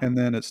 Yeah. and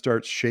then it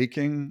starts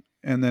shaking,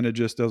 and then it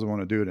just doesn't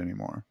wanna do it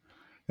anymore.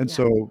 And Yeah.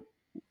 so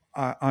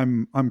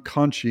I'm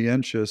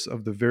conscientious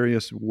of the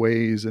various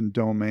ways and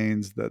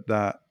domains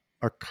that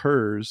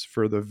occurs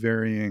for the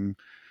varying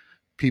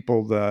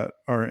people that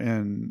are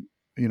in,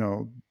 you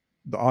know,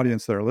 the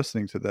audience that are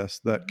listening to this,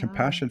 that Hmm.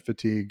 compassion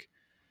fatigue,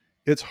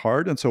 it's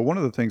hard. And so one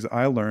of the things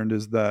I learned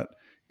is that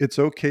it's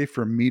okay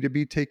for me to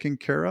be taken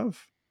care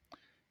of.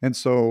 And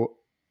so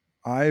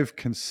I've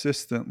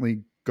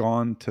consistently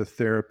gone to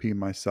therapy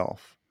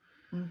myself,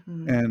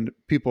 Hmm. and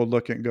people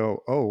look and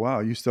go, "Oh, wow,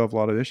 you still have a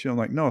lot of issues." I'm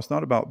like, "No, it's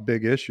not about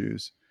big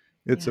issues.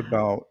 It's Yeah.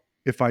 about,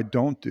 if I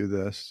don't do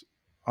this,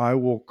 I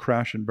will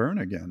crash and burn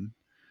again."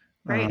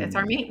 Right. It's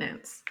our Um,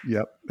 maintenance.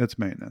 yep, it's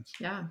maintenance.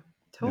 Yeah, Yep,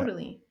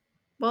 totally.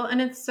 Well,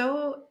 and it's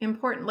so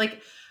important.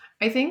 Like,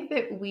 I think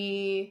that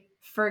we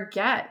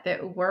forget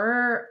that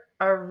we're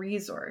a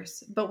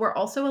resource, but we're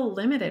also a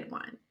limited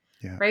one,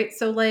 yeah, right?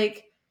 So,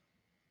 like,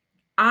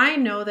 I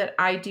know that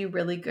I do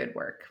really good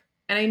work,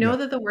 and I know yeah,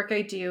 that the work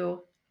I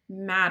do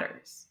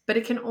matters, but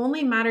it can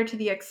only matter to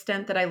the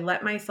extent that I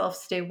let myself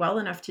stay well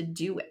enough to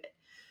do it.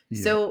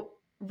 yep, So,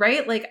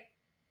 right? Like,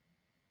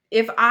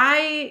 if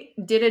I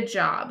did a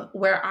job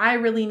where I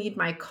really need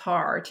my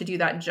car to do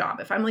that job,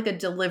 if I'm like a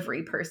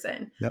delivery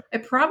person, yep, I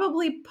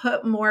probably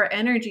put more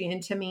energy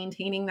into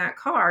maintaining that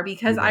car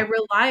because you I bet.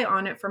 rely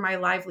on it for my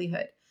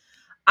livelihood.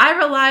 I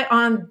rely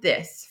on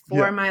this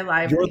Yeah, for my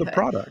you're the livelihood.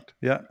 product.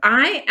 Yeah,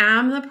 I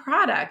am the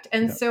product.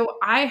 And yeah, so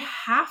I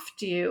have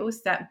to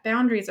set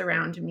boundaries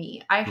around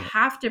me. I yeah,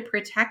 have to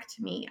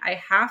protect me. I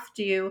have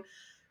to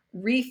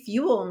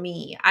refuel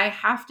me. I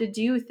have to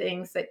do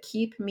things that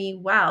keep me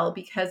well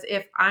because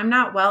if I'm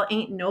not well,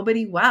 ain't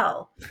nobody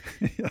well.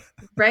 yeah.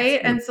 That's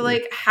Right? so And so true.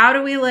 how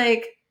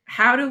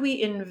do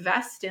we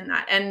invest in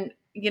that? And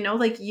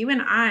like you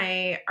and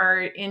I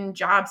are in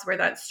jobs where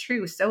that's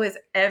true. So is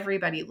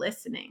everybody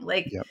listening.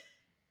 Like Yep,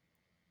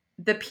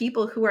 the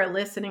people who are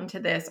listening to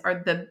this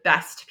are the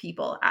best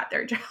people at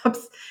their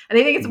jobs. And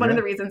I think it's one of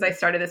yeah, the reasons I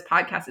started this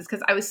podcast is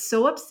because I was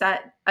so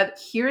upset of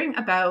hearing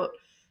about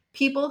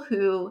people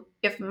who,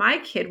 if my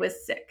kid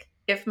was sick,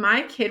 if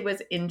my kid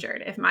was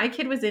injured, if my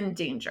kid was in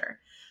danger,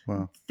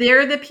 wow,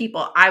 they're the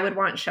people I would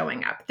want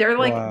showing up. They're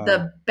like wow.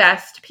 the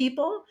best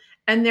people.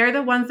 And they're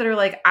the ones that are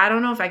like, I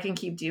don't know if I can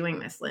keep doing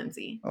this,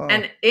 Lindsay. Oh,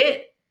 And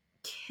it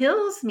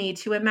kills me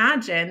to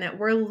imagine that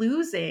we're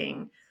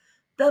losing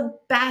the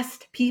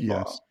best yes,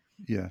 people.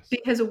 Yes.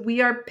 because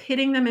we are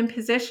pitting them in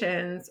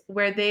positions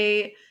where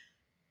they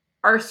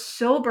are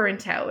so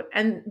burnt out,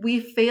 and we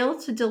fail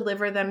to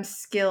deliver them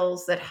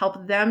skills that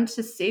help them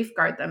to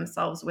safeguard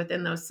themselves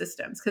within those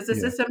systems, because the Yes.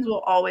 systems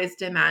will always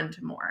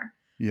demand more.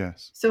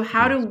 Yes. So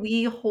how do Yes.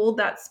 we hold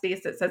that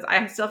space that says,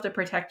 I still have to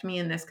protect me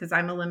in this because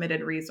I'm a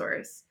limited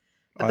resource,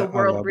 but the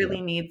I world love that.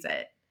 really needs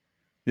it?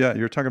 Yeah,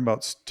 you're talking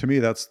about to me,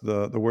 that's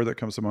the word that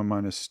comes to my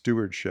mind is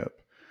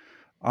stewardship.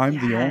 I'm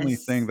the only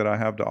thing Yes. that I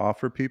have to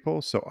offer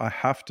people, so I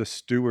have to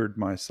steward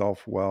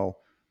myself well,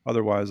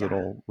 otherwise Yeah.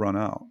 it'll run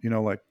out.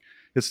 Like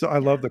I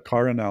Yeah. love the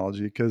car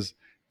analogy because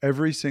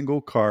every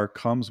single car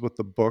comes with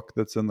the book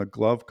that's in the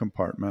glove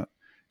compartment,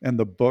 and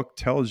the book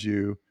tells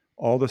you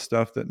all the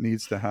stuff that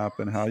needs to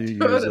happen, how you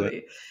use it,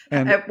 Totally.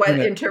 and At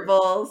what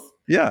intervals?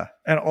 yeah,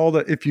 and all the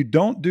if you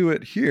don't do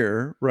it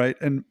here, right?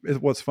 And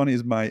what's funny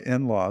is my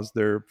in-laws,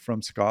 they're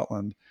from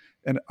Scotland,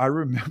 and I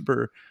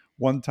remember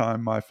one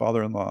time my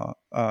father-in-law,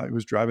 he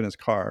was driving his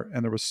car,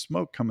 and there was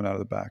smoke coming out of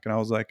the back, and I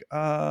was like,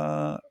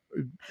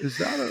 is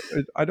that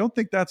I don't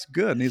think that's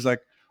good." And he's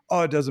like,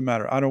 "Oh, it doesn't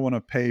matter. I don't want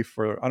to pay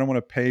for,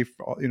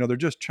 they're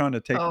just trying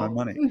to take my Oh.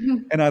 money."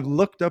 And I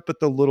looked up at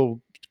the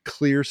little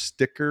clear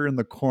sticker in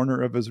the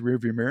corner of his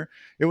rearview mirror.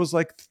 It was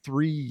like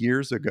 3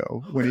 years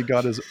ago when he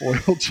got his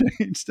oil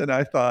changed, and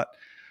I thought,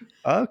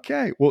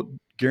 "Okay, well,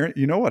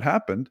 you know what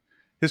happened?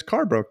 His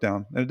car broke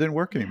down and it didn't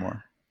work Yeah.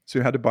 anymore, so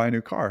he had to buy a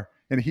new car,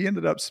 and he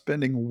ended up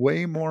spending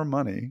way more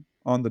money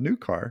on the new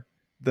car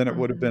than it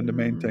would have been to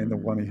maintain the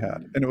one he had."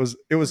 Mhm. And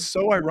it was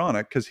so Mhm.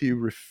 ironic because he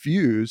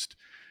refused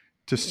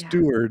to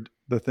Yeah. steward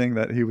the thing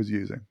that he was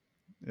using.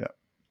 Yeah,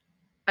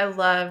 I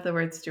love the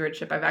word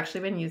stewardship. I've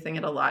actually been using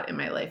it a lot in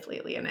my life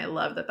lately, and I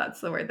love that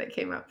that's the word that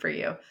came up for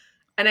you.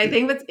 And I yeah,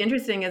 think what's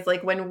interesting is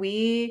like when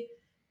we,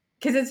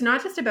 because it's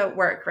not just about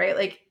work, right?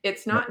 Like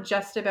it's yeah, not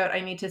just about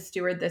I need to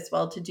steward this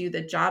well to do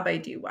the job I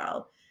do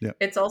well. yeah,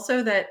 It's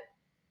also that,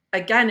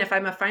 again, if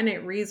I'm a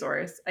finite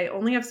resource, I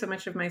only have so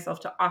much of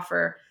myself to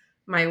offer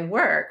my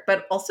work,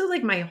 but also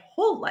like my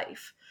whole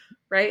life,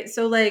 right?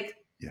 So like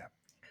yeah,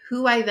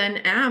 who I then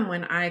am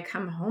when I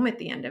come home at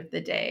the end of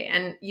the day.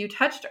 And you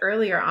touched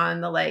earlier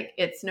on the like,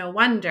 it's no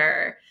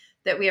wonder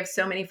that we have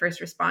so many first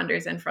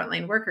responders and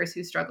frontline workers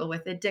who struggle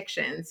with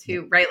addictions, yeah,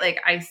 who, right? Like,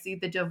 I see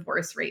the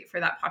divorce rate for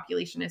that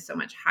population is so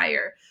much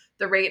higher.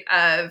 The rate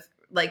of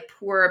like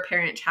poor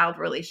parent child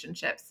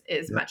relationships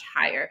is yeah, much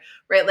higher,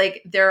 right?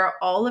 Like, there are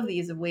all of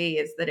these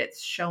ways that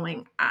it's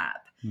showing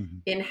up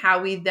mhm, in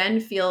how we then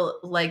feel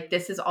like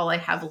this is all I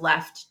have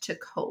left to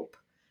cope,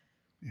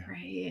 yeah,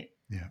 right?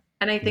 yeah,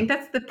 And I yeah, think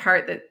that's the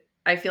part that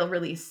I feel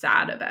really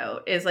sad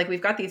about is like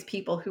we've got these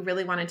people who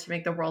really wanted to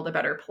make the world a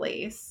better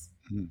place.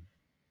 mhm,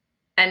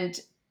 And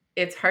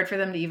it's hard for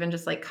them to even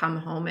just like come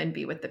home and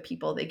be with the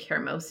people they care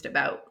most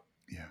about.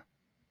 yeah.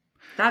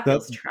 That That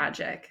feels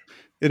tragic.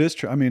 it is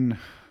true. I mean,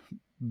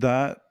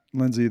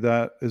 Lindsay,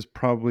 that is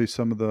probably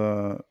some of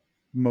the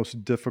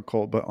most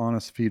difficult but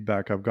honest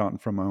feedback I've gotten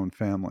from my own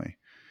family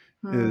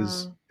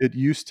is Hmm. it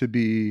used to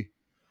be,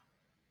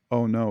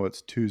 "Oh no,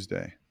 it's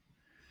Tuesday."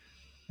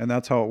 And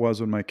that's how it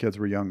was when my kids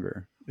were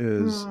younger.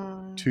 Is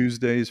Hmm.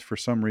 Tuesdays for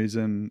some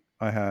reason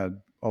I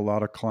had a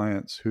lot of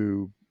clients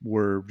who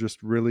were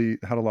just really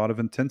had a lot of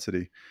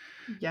intensity.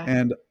 Yeah.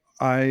 And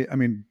I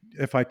mean,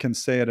 if I can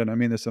say it and I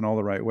mean this in all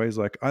the right ways,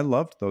 like I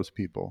loved those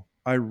people.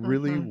 I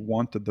really Hmm.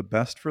 wanted the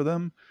best for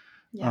them.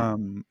 Yeah.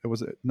 It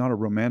was not a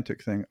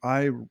romantic thing.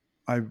 I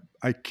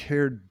I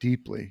cared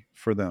deeply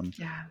for them,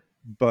 Yeah.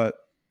 but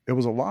it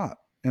was a lot.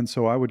 And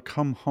so I would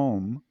come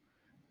home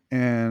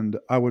and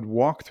I would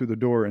walk through the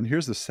door, and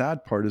here's the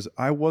sad part is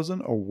I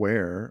wasn't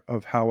aware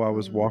of how I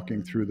was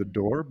walking through the Hmm.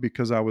 door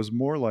because I was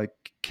more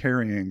like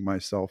carrying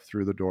myself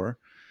through the door.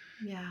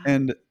 Yeah.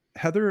 And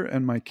Heather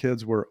and my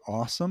kids were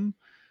awesome,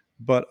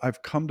 but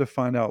I've come to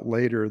find out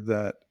later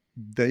that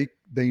they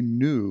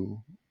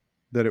knew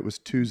that it was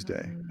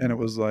Tuesday, and it Hmm.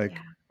 was like,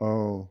 Yeah.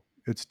 "Oh,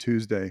 it's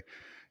Tuesday."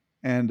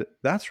 And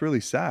that's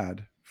really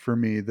sad for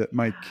me that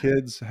my Yeah.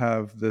 kids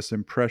have this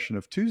impression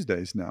of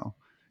Tuesdays now.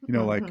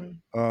 Like,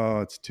 Hmm.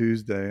 "Oh, it's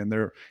Tuesday." And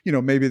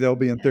maybe they'll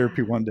be in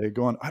therapy Yeah. one day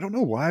going, "I don't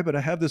know why, but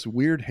I have this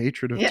weird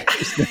hatred of Yeah.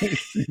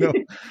 Tuesdays."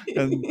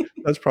 And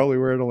that's probably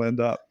where it'll end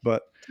up.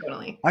 But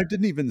Totally. I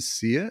didn't even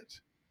see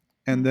it.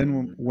 And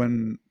then Hmm.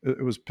 when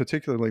it was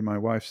particularly my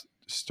wife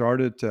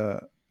started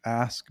to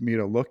ask me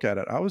to look at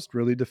it, I was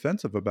really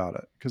defensive about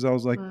it because I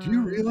was like, "Do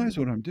you realize Mm.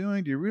 what I'm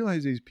doing? Do you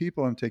realize these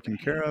people I'm taking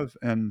care Right. of?"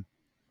 And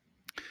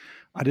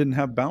I didn't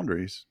have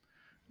boundaries.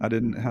 I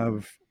didn't Hmm.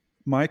 have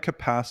my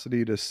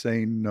capacity to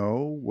say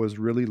no was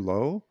really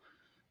low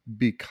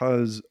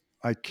because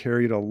I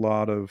carried a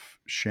lot of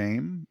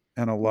shame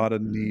and a lot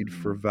of need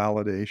for Mhm.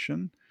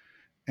 validation,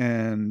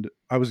 and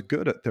I was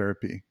good at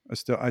therapy.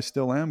 I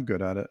still am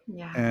good at it,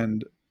 Yeah.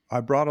 and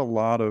I brought a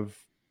lot of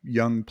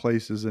young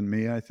places in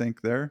me, I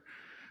think there,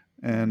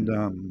 and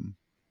Mhm.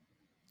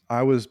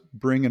 I was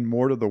bringing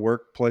more to the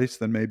workplace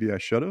than maybe I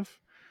should have,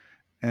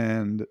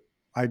 and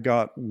I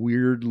got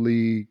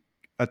weirdly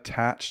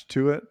attached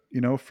to it,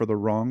 for the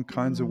wrong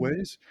kinds of Mhm.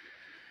 ways.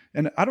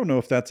 And I don't know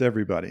if that's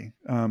everybody,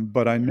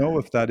 but I know Yeah,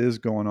 if that is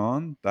going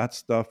on, that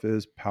stuff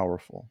is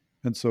powerful.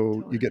 And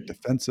so you get totally.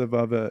 defensive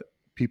of it.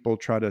 People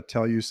try to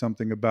tell you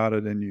something about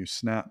it, and you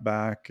snap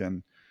back.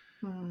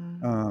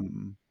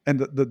 Mm, And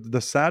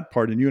the sad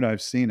part, and you and I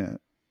have seen it,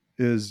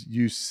 is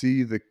you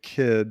see the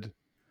kid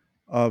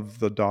of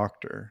the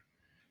doctor.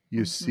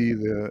 You see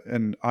mhm.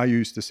 and I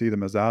used to see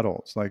them as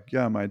adults. Like,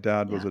 yeah, my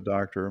dad was Yeah. a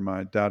doctor,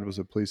 my dad was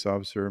a police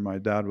officer, my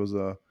dad was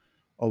a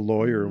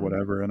lawyer or Mhm.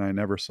 whatever, and I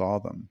never saw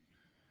them.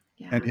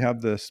 And Yeah. you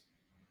have this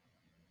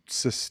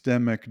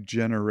systemic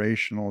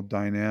generational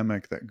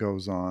dynamic that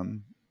goes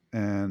on.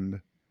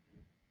 And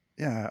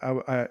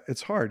yeah,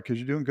 it's hard because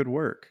you're doing good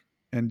work.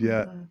 And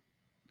yet Mhm.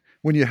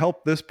 when you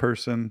help this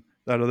person,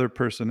 that other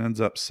person ends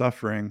up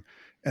suffering.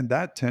 And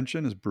that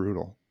tension is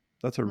brutal.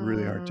 That's a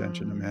really hard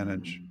tension to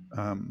manage,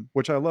 Mm.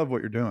 which I love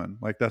what you're doing.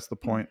 Like, that's the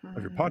point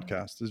of your Mhm.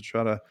 podcast, is to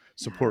try to Yeah.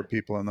 support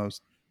people in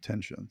those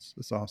tensions.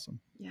 It's awesome.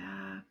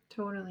 Yeah,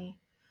 totally.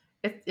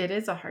 It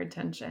is a hard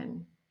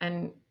tension.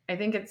 And I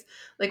think it's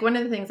like one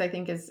of the things I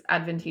think is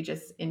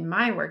advantageous in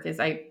my work is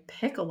I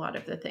pick a lot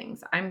of the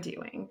things I'm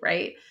doing,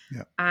 right?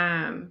 Yeah.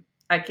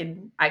 I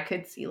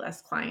could see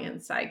less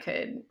clients. I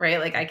could, right?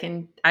 Like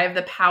I have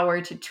the power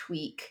to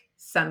tweak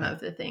some Yeah. of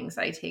the things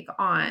I take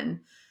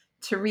on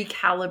to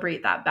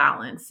recalibrate that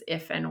balance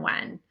if and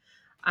when.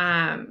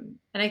 And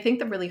I think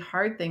the really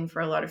hard thing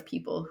for a lot of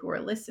people who are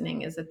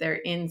listening is that they're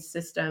in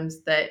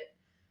systems that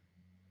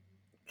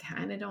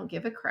kind of don't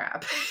give a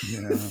crap.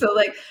 Yeah. So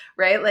like,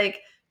 right,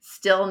 like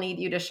still need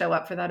you to show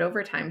up for that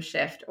overtime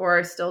shift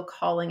or still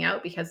calling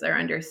out because they're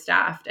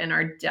understaffed and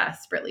are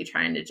desperately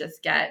trying to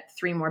just get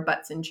three more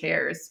butts in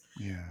chairs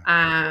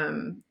Yeah.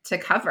 to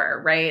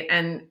cover, right?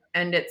 And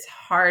it's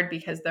hard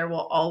because there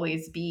will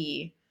always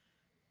be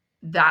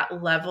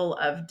that level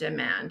of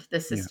demand. The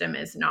Yeah. system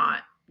is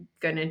not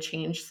going to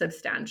change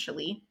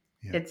substantially.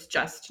 Yeah. It's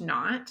just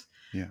not.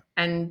 Yeah.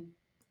 And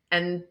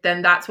and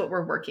then that's what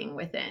we're working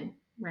within,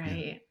 Yeah.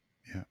 right?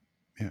 Yeah.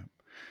 Yeah.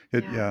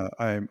 Yeah.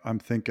 Yeah. I'm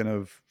thinking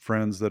of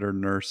friends that are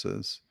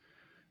nurses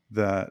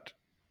that,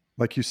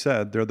 like you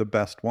said, they're the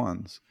best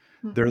ones.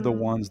 They're the Mhm.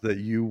 ones that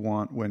you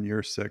want when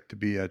you're sick to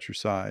be at your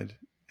side.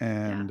 Yeah.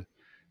 And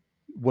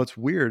what's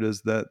weird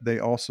is that they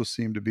also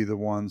seem to be the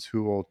ones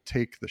who will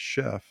take the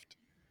shift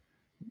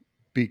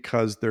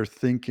because they're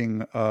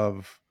thinking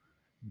of,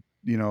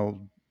 you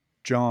know,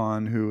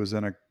 John, who was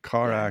in a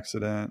car Yeah.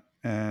 accident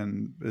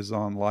and is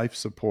on life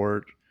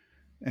support.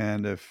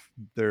 And if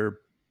their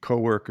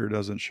coworker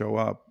doesn't show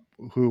up,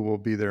 who will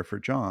be there for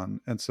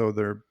John? And so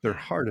their Yeah.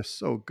 heart is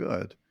so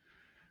good.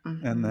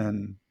 And Mhm.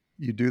 then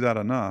you do that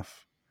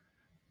enough,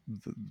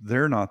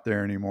 they're not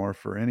there anymore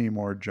for any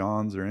more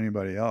Johns or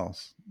anybody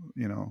else,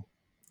 you know,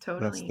 that's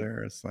Totally.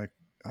 there. It's like,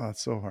 oh,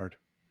 it's so hard.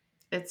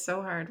 It's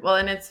so hard. Well,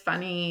 and it's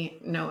funny.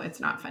 No, it's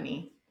not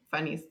funny.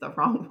 Funny is the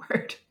wrong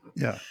word.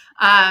 Yeah.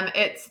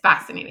 It's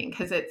fascinating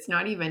because it's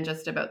not even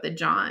just about the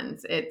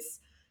Johns. It's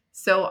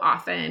so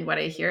often what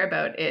I hear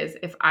about is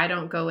if I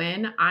don't go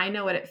in, I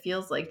know what it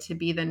feels like to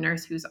be the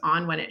nurse who's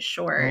on when it's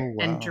short Oh,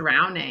 and wow.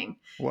 drowning.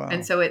 And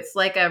Wow. so it's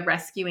like a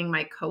rescuing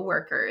my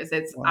coworkers.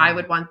 It's I Wow.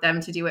 would want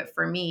them to do it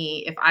for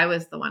me if I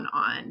was the one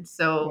on.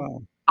 So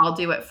Wow. I'll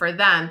do it for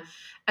them.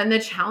 And the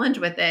challenge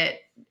with it,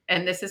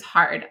 and this is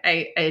hard,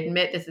 I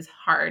admit this is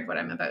hard what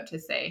I'm about to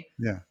say,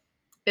 Yeah.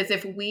 is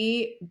if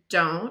we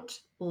don't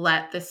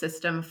let the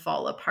system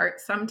fall apart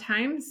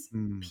sometimes,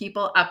 Mm.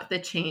 people up the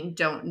chain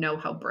don't know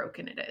how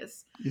broken it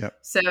is. Yep.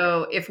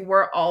 So if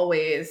we're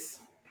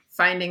always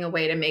finding a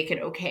way to make it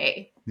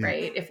okay, Yeah.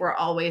 right? If we're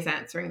always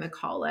answering the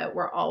call out,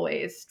 we're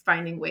always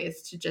finding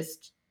ways to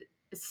just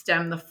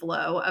stem the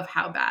flow of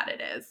how bad it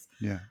is.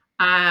 Yeah.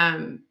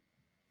 Um,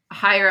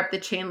 higher up the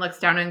chain looks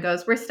down and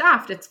goes, "We're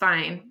staffed, it's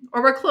fine."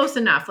 Or we're close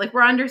enough, like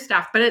we're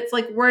understaffed, but it's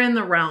like we're in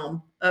the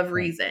realm of Right.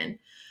 reason.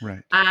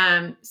 Right.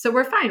 So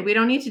we're fine. We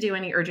don't need to do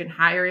any urgent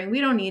hiring.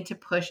 We don't need to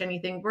push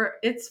anything.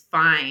 It's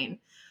fine.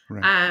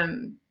 Right.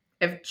 Um,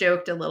 I've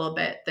joked a little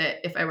bit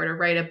that if I were to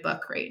write a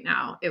book right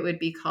now, it would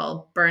be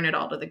called Burn It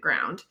All to the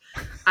Ground.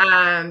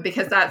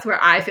 Because that's where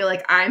I feel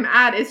like I'm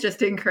at, is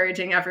just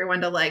encouraging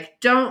everyone to like,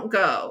 don't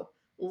go,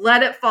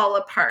 let it fall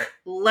apart,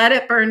 let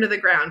it burn to the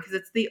ground, because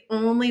it's the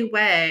only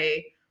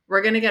way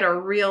we're going to get a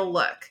real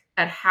look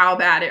at how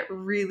bad it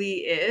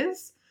really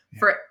is Yeah.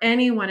 for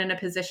anyone in a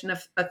position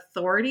of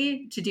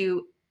authority to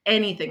do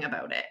anything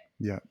about it,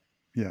 Yeah.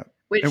 Yeah.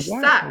 which And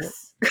why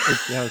sucks.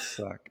 it does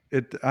suck.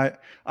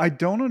 I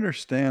don't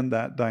understand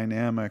that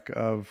dynamic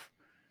of,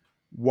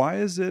 why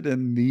is it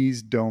in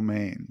these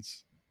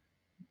domains,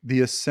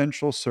 the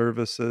essential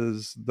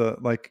services, the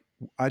like,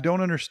 I don't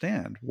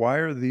understand. Why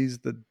are these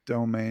the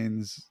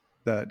domains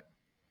that,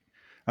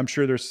 I'm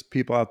sure there's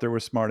people out there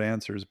with smart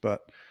answers,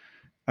 but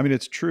I mean,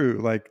 it's true.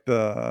 Like,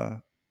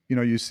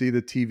 you see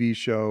the TV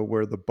show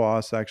where the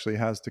boss actually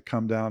has to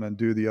come down and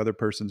do the other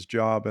person's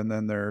job, and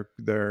then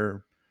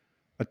their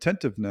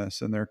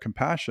attentiveness and their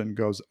compassion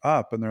goes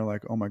up, and they're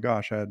like, "Oh my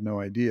gosh, I had no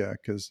idea."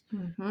 Because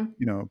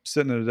Mm-hmm.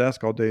 sitting at a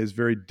desk all day is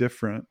very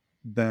different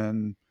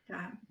than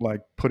Yeah.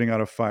 like putting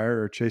out a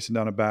fire or chasing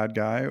down a bad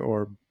guy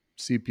or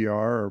CPR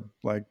or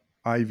like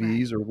Right.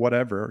 IVs or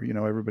whatever,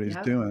 everybody's Yep.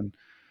 doing.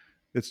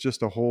 It's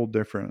just a whole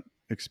different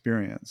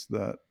experience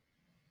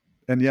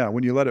and yeah,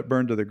 when you let it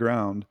burn to the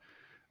ground,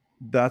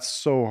 that's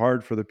so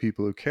hard for the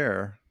people who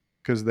care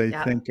because they Yep.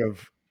 think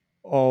of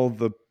all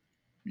the,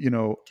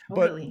 but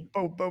Totally.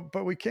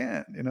 but we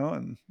can't,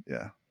 and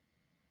yeah.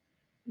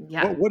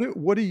 Yeah.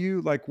 What do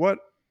you like? What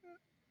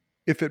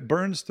if it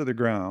burns to the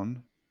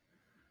ground?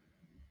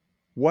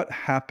 What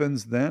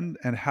happens then,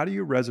 and how do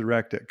you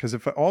resurrect it? Because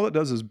if all it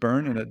does is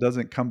burn and it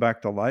doesn't come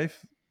back to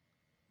life,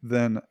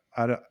 then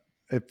I don't,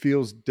 it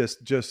feels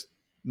just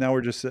now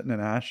we're just sitting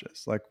in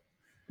ashes. Like,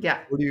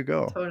 Yeah. where do you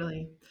go?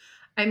 Totally.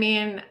 I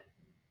mean,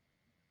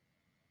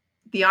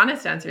 the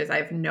honest answer is I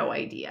have no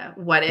idea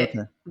what it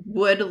Okay,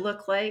 would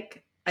look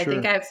like. I think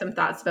sure, I have some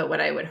thoughts about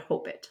what I would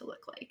hope it to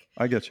look like.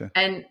 I get you.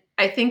 And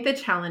I think the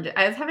challenge,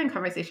 I was having a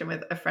conversation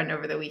with a friend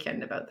over the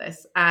weekend about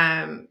this.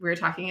 We were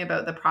talking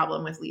about the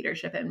problem with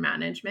leadership and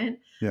management.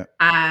 Yeah,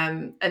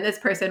 And this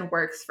person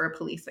works for a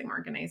policing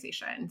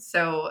organization.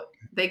 So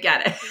they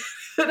get it.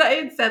 And I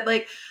had said,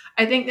 like,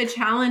 I think the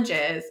challenge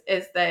is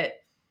that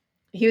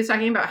he was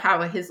talking about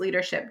how his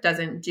leadership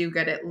doesn't do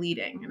good at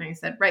leading. And I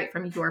said, right,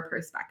 from your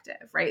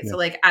perspective, right? So, yes,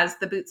 like, as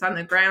the boots on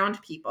the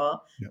ground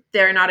people, yeah,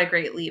 they're not a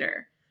great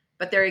leader,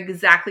 but they're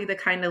exactly the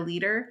kind of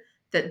leader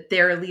that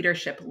their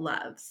leadership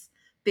loves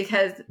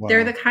because they're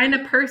wow, the kind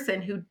of person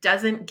who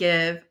doesn't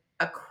give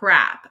a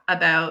crap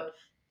about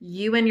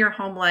you and your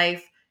home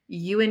life,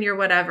 you and your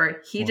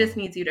whatever. He just wow,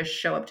 needs you to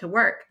show up to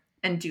work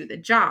and do the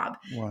job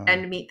wow,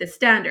 and meet the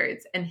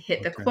standards and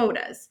hit the okay,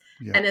 quotas.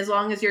 yeah, And as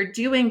long as you're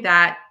doing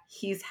that,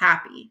 he's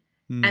happy.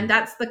 And mm,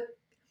 that's the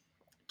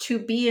to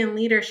be in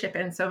leadership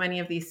in so many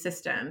of these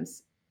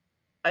systems,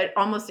 it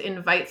almost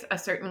invites a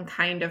certain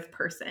kind of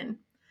person.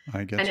 I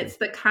And get you. it's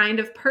the kind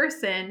of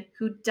person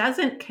who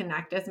doesn't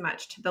connect as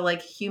much to the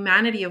like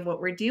humanity of what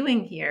we're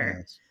doing here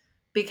Yes,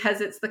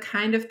 because it's the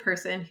kind of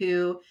person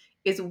who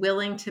is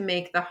willing to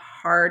make the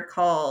hard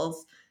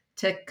calls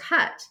to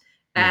cut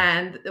yes,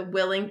 and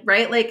willing,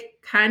 right? Like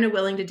kind of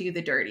willing to do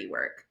the dirty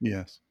work.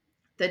 yes,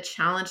 The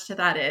challenge to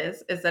that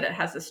is that it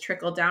has this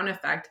trickle down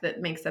effect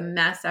that makes a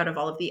mess out of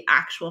all of the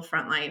actual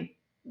frontline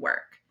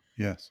work.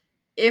 yes,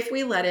 If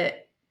we let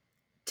it,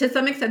 to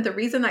some extent, the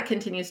reason that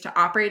continues to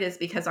operate is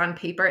because on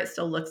paper it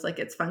still looks like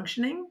it's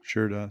functioning.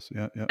 sure does.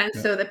 Yeah, yeah, And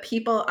yeah, so the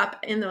people up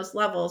in those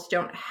levels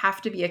don't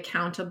have to be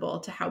accountable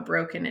to how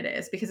broken it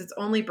is because it's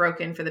only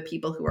broken for the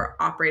people who are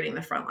operating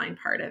the frontline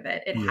part of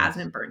it. It yes,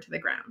 hasn't burned to the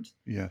ground.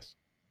 yes,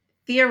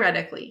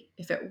 Theoretically,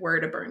 if it were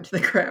to burn to the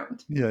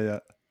ground, yeah, yeah.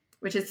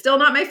 which is still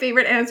not my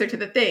favorite answer to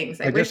the things.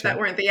 I I wish get you. that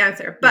weren't the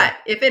answer. Yeah, But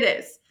if it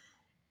is,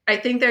 I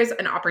think there's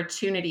an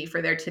opportunity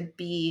for there to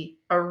be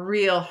a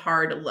real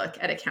hard look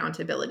at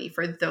accountability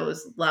for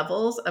those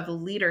levels of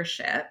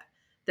leadership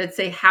that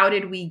say, how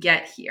did we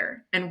get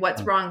here? And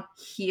what's uh, wrong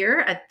here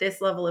at this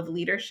level of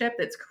leadership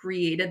that's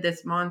created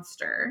this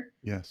monster?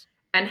 yes,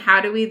 And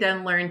how do we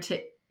then learn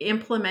to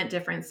implement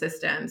different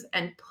systems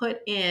and put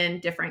in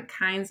different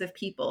kinds of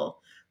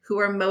people who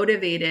are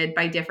motivated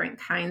by different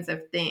kinds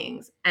of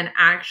things and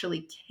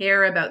actually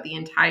care about the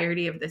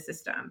entirety of the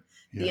system,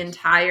 the yes,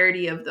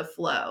 entirety of the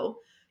flow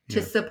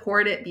to yes,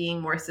 support it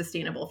being more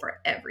sustainable for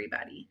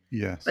everybody.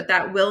 yes, But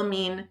that will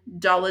mean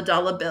dollar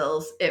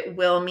bills. It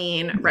will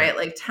mean, yeah, right,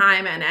 like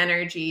time and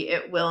energy.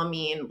 It will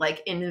mean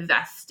like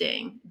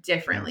investing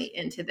differently yes,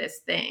 into this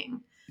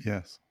thing.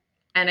 yes.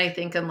 And I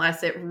think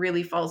unless it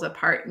really falls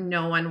apart,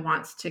 no one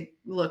wants to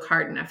look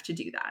hard enough to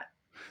do that.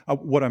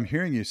 What I'm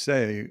hearing you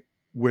say,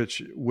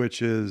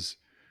 which is,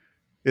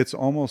 it's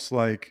almost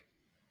like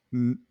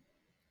n-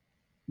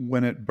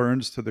 when it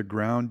burns to the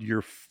ground,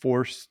 you're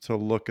forced to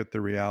look at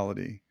the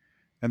reality.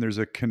 And there's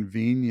a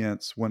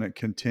convenience when it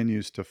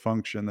continues to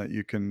function that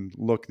you can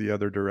look the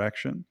other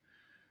direction.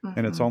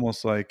 And it's Mm-hmm.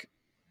 almost like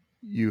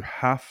you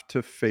have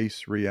to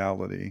face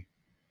reality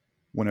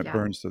when it Yeah.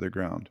 burns to the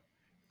ground.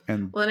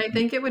 And Well, and I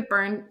think it would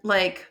burn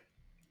like,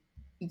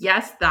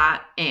 yes,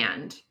 that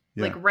and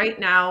like yeah, right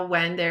now,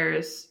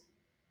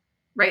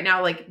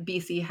 like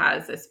BC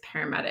has this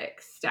paramedic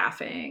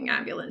staffing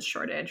ambulance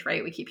shortage,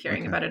 right? We keep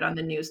hearing okay, about it on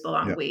the news, the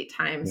long yeah, wait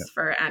yeah, times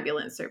for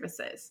ambulance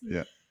services.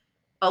 yeah,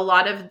 A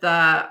lot of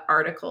the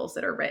articles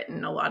that are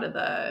written, a lot of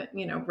the,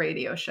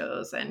 radio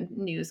shows and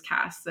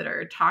newscasts that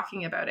are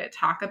talking about it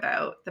talk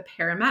about the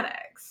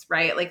paramedics,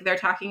 right? Like they're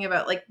talking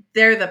about like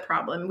they're the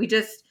problem. We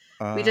just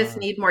uh,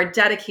 need more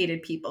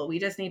dedicated people. We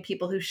just need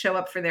people who show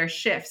up for their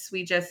shifts.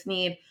 We just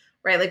need,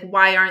 right? Like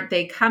why aren't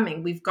they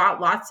coming? We've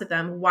got lots of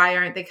them. Why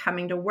aren't they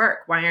coming to work?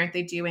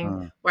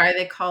 uh, Why are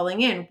they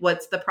calling in?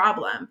 What's the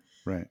problem?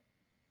 right,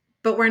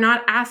 But we're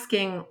not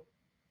asking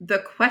the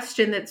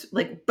question that's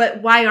like,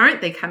 but why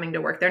aren't they coming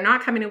to work? They're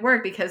not coming to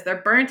work because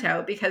they're burnt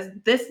out, because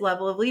this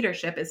level of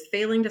leadership is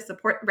failing to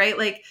support, right?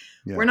 Like,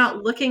 we're yes,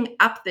 not looking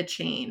up the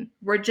chain.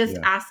 We're just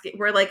yeah, asking,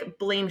 we're like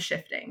blame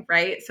shifting,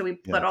 right? So we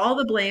put yes, all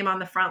the blame on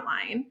the front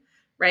line,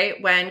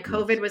 right? When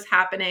COVID yes, was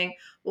happening,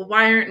 well,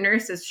 why aren't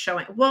nurses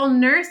showing? Well,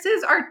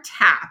 nurses are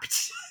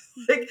tapped.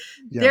 Like,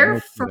 yeah, they're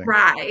no kidding.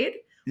 fried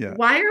Yeah.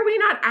 Why are we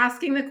not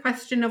asking the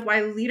question of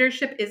why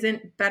leadership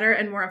isn't better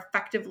and more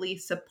effectively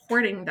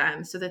supporting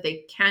them so that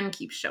they can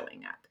keep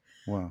showing up?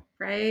 Wow.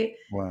 Right.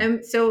 Wow.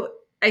 And so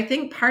I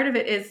think part of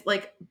it is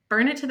like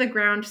burn it to the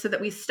ground so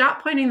that we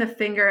stop pointing the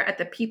finger at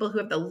the people who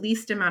have the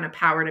least amount of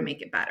power to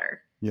make it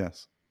better.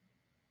 Yes.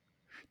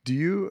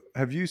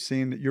 Have you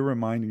seen, you're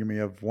reminding me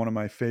of one of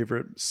my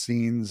favorite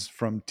scenes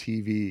from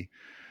TV.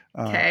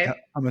 Okay.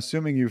 I'm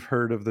assuming you've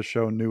heard of the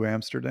show New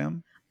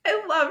Amsterdam.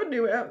 I love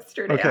New Okay.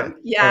 Amsterdam. All right.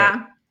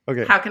 Yeah.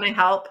 Okay. How can I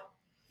help?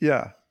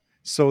 Yeah.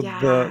 So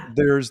Yeah.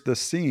 there's the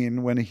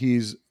scene when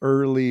he's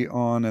early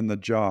on in the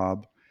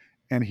job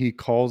and he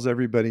calls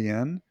everybody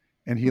in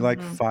and he like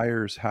Mhm.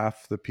 fires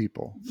half the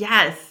people.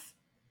 Yes.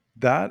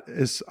 That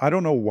is, I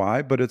don't know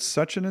why, but it's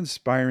such an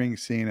inspiring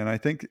scene. And I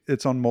think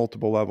it's on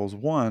multiple levels.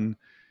 One,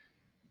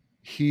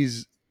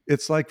 he's,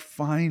 it's like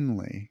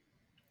finally,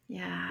 it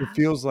Yeah.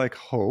 feels like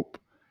hope,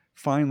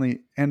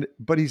 finally.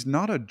 But he's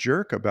not a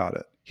jerk about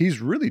it.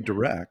 He's really Yeah.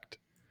 direct,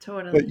 but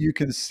Totally. you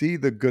can see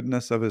the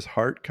goodness of his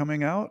heart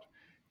coming out.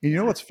 And you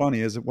know Yeah. what's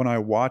funny is that when I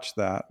watch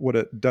that, what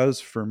it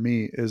does for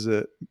me is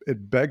it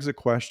begs a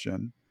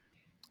question: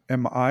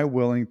 am I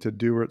willing to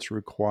do what's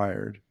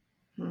required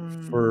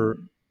for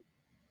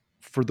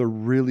Hmm. the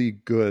really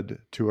good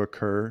to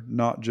occur,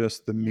 not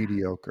just the Yeah.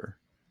 mediocre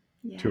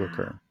to Yeah.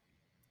 occur?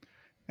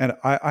 And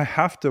I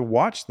have to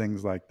watch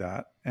things like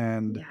that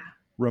and Yeah.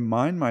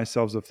 remind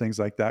myself of things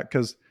like that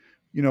because,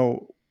 you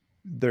know,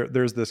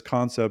 there's this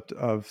concept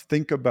of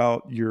think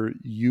about your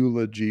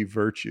eulogy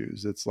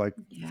virtues. It's like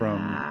from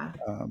Yeah.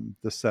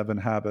 the 7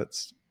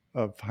 Habits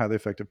of Highly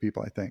Effective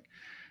People, I think.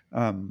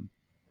 Um,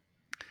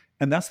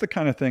 and that's the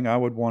kind of thing I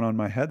would want on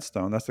my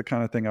headstone. That's the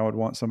kind of thing I would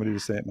want somebody to Yeah.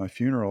 say at my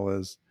funeral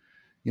is,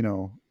 you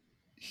know,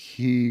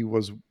 he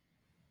was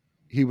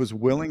he was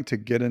willing to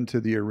get into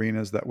the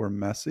arenas that were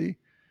messy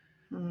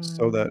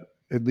so that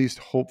Hmm. at least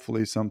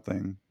hopefully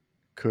something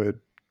could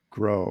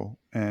grow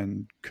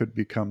and could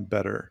become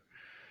better.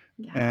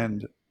 Yeah.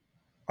 And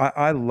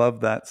I love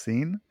that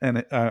scene.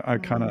 And I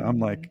kind of, I'm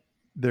Hmm. like,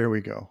 there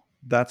we go.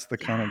 That's the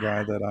kind of guy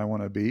Yeah. that I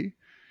want to be.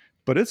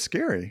 But it's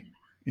scary,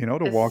 you know,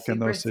 to It's walk in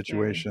super those scary.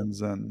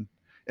 situations. And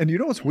you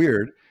know what's Yeah.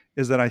 weird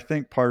is that I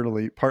think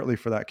partly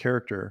for that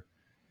character,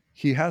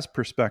 he has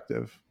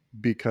perspective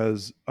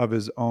because of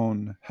his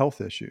own health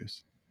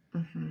issues.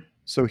 Hmm.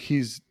 So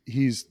he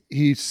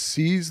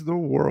sees the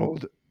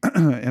world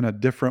in a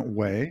different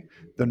way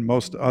than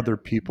most Yeah. other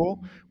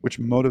people, which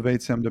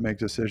motivates him to make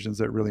decisions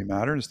that really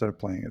matter instead of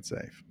playing it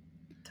safe.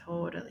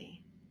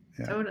 Totally.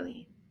 Yeah.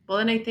 Totally. Well,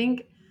 and I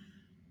think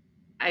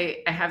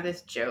I have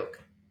this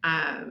joke.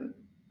 I'm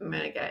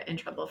gonna get in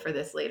trouble for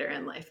this later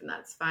in life, and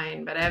that's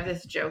fine. But I have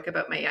this joke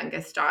about my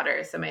youngest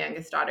daughter. So my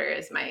youngest daughter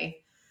is my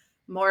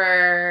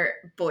more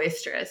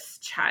boisterous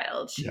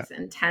child. Yeah. She's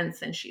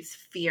intense and she's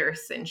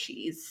fierce and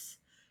she's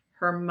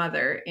her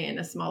mother in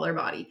a smaller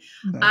body.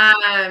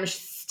 Nice. She's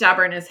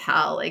stubborn as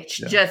hell. Like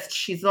Yeah.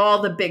 she's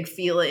all the big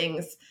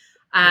feelings.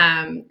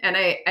 Yeah. And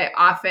I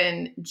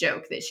often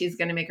joke that she's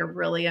going to make a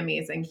really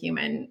amazing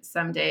human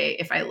someday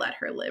if I let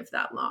her live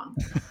that long.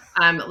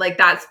 Like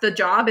that's the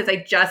job is I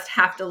just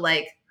have to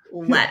like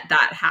Yeah. let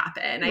that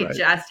happen. I Right.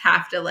 just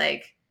have to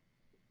like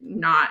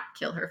not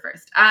kill her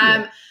first.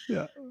 Yeah.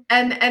 Yeah.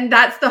 And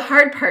that's the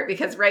hard part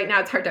because right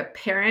now it's hard to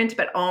parent,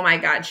 but oh my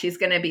God, she's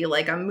going to be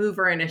like a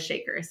mover and a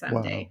shaker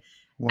someday.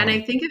 Wow. And Wow.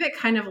 I think of it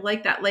kind of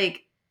like that,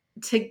 like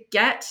to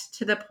get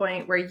to the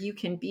point where you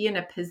can be in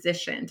a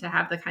position to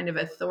have the kind of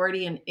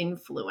authority and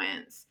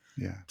influence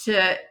Yeah.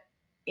 to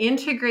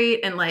integrate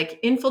and like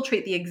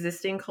infiltrate the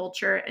existing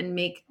culture and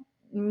make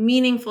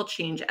meaningful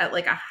change at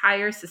like a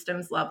higher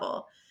systems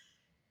level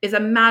is a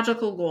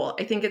magical goal.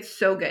 I think it's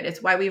so good.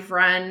 It's why we've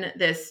run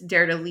this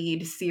Dare to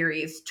Lead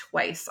series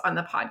twice on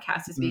the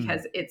podcast, is Mm.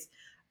 because it's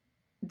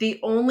the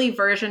only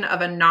version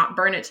of a not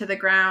burn it to the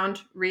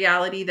ground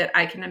reality that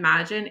I can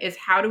imagine is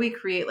how do we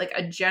create like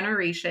a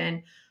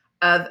generation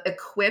of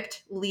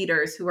equipped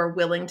leaders who are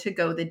willing to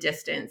go the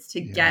distance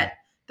to Yeah. get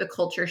the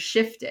culture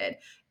shifted.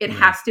 It Yeah.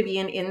 has to be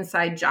an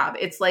inside job.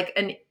 It's like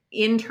an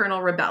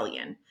internal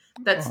rebellion.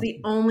 That's the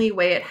Awesome. only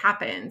way it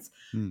happens.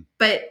 Mm.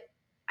 But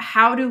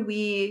how do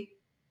we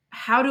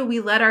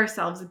let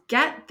ourselves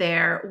get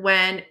there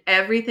when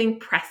everything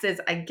presses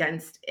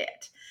against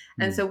it?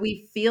 And Mm. so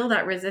we feel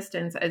that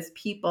resistance as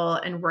people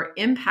and we're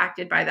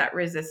impacted by that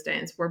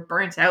resistance. We're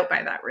burnt out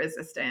by that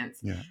resistance.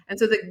 Yeah. And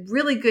so the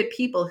really good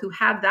people who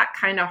have that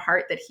kind of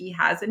heart that he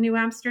has in New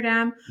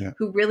Amsterdam, Yeah.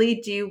 who really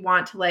do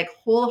want to like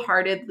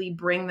wholeheartedly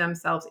bring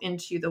themselves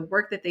into the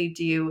work that they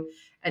do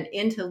and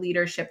into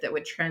leadership that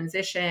would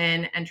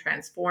transition and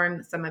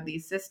transform some of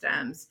these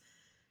systems,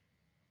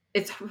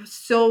 it's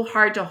so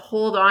hard to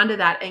hold on to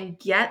that and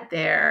get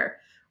there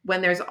when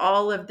there's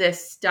all of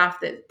this stuff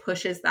that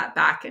pushes that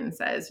back and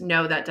says,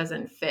 no, that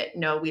doesn't fit.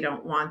 No, we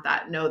don't want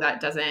that. No, that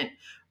doesn't,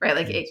 right?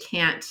 Like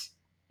Yes.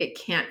 it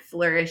can't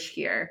flourish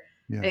here.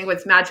 I think Yes.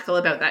 what's magical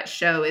about that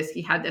show is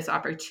he had this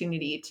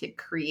opportunity to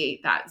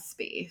create that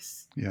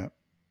space. Yeah.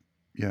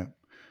 Yeah.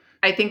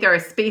 I think there are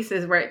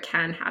spaces where it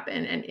can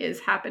happen and is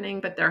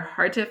happening, but they're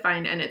hard to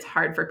find, and it's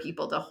hard for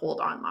people to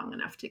hold on long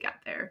enough to get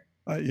there.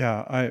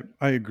 Yeah,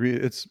 I agree.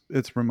 It's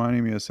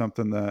reminding me of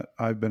something that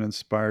I've been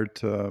inspired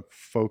to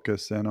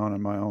focus in on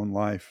in my own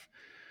life,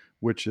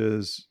 which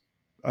is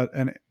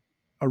a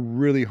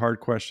really hard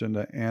question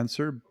to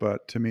answer,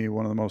 but to me,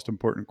 one of the most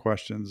important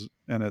questions.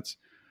 And it's,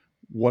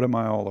 what am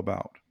I all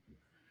about?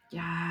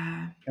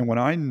 Yeah. And when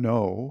I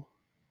know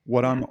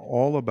what Yeah. I'm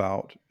all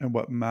about and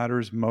what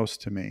matters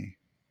most to me,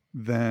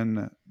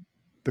 then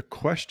the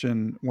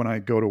question when I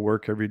go to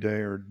work every day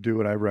or do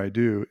whatever I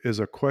do is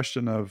a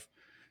question of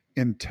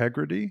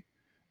integrity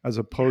as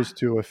Yeah. opposed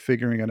to a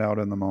figuring it out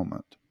in the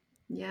moment.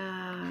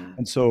 Yeah.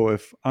 And so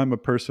if I'm a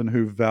person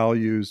who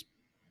values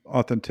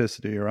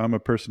authenticity, or I'm a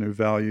person who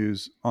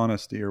values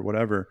honesty or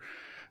whatever,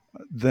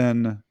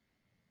 then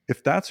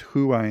if that's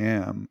who I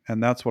am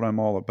and that's what I'm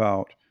all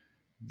about,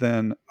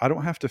 then I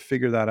don't have to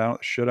figure that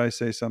out. Should I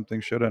say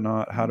something? Should I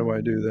not? How do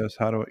I do Mm. this?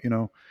 How do I,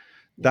 Yeah.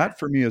 that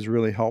for me is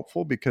really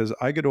helpful because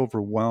I get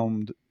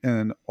overwhelmed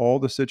in all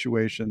the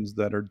situations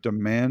that are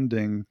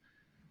demanding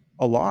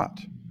a lot.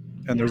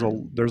 And Yeah.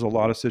 there's a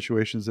lot of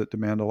situations that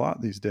demand a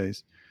lot these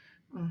days.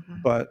 Hmm.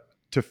 But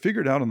to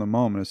figure it out in the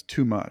moment is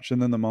too much,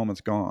 and then the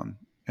moment's gone.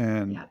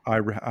 And Yeah.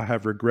 I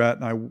have regret,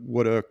 and I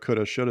woulda,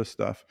 coulda, shoulda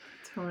stuff.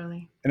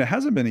 Totally. And it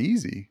hasn't been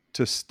easy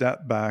to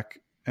step back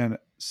and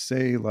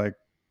say, like,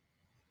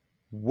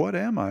 what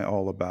am I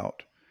all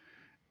about?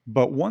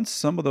 But once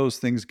some of those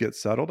things get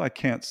settled, I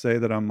can't say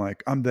that I'm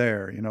like, I'm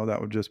there,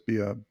 that would just be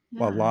a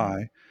Yeah.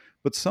 lie.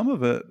 But some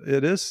of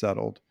it is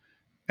settled.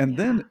 And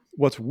then Yeah.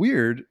 what's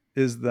weird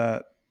is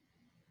that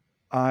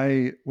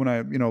when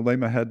I, lay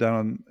my head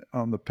down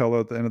on the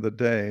pillow at the end of the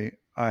day,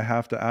 I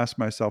have to ask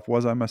myself,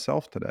 was I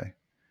myself today?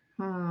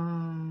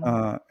 Hmm.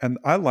 And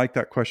I like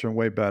that question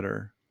way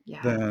better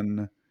Yeah.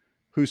 than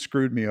who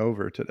screwed me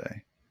over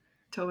today.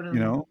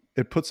 Totally.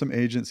 It puts some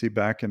agency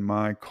back in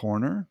my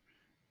corner,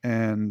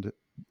 and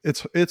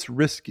it's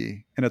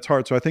risky and it's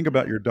hard. So I think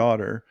about Yeah. your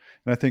daughter,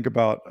 and I think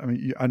about, I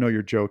mean, I know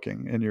you're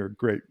joking and you're a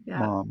great Yeah.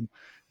 mom,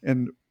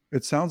 and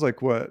it sounds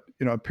like what,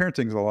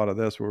 parenting is a lot of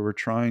this, where we're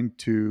trying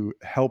to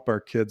help our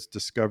kids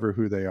discover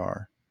who they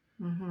are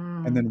and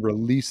Hmm. then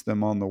release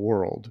them on the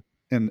world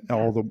in Yeah.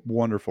 all the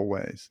wonderful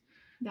ways.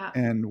 Yeah.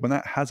 And when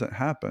that hasn't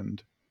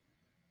happened,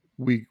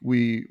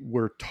 we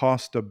were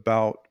tossed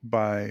about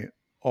by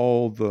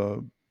all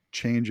the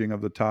changing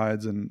of the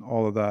tides and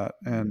all of that,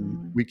 and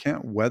Hmm. we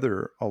can't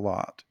weather a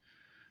lot.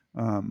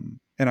 And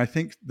I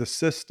think the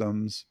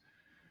systems,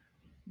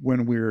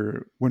 when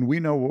we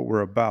know what we're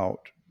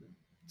about,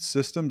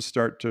 systems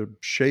start to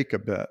shake a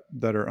bit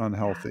that are Yeah.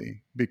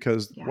 unhealthy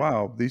because, Yeah.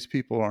 wow, these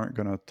people aren't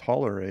going to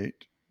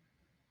tolerate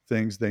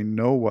things. They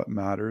know what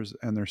matters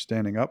and they're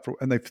standing up for,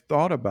 and they've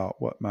thought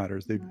about what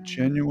matters. They've Mm.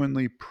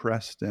 genuinely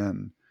pressed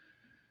in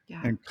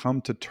Yeah. and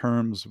come to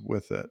terms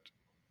with it.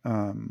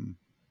 Um,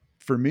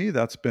 for me,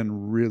 that's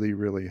been really,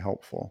 really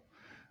helpful.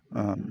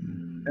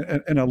 Hmm.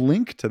 And a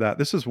link to that,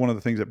 this is one of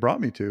the things that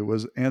brought me to,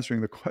 was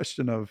answering the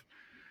question of,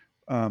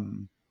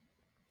 um,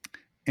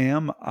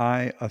 am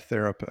I a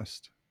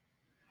therapist?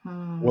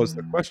 Was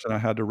the Hmm. question I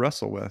had to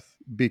wrestle with,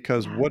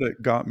 because Yeah. what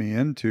it got me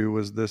into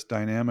was this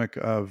dynamic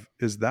of,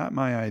 is that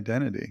my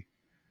identity?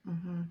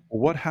 Hmm.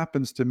 What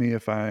happens to me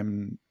if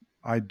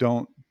I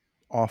don't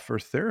offer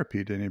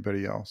therapy to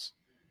anybody else?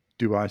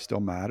 Do I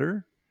still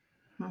matter?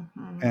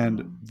 And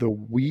Hmm. the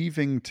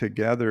weaving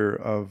together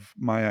of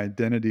my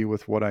identity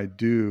with what I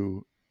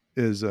do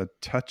is a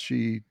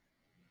touchy,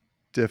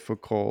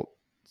 difficult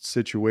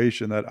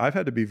situation that I've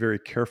had to be very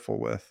careful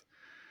with,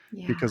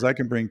 because Yeah. I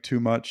can bring too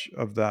much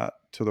of that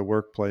to the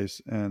workplace,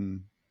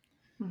 and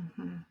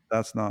Hmm.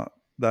 that's not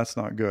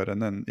good.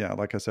 And then, yeah,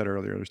 like I said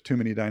earlier, there's too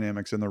many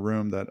dynamics in the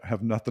room that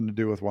have nothing to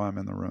do with why I'm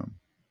in the room.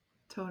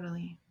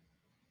 Totally.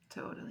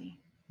 Totally.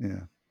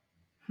 Yeah.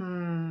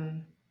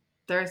 Hmm.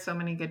 There are so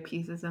many good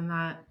pieces in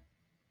that.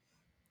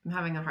 I'm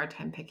having a hard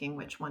time picking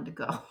which one to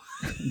go.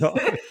 No.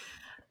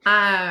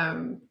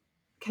 um,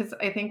 because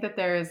I think that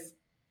there's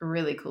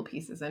really cool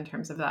pieces in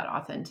terms of that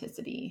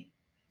authenticity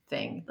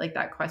thing, like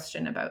that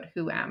question about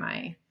who am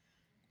I?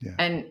 Yeah.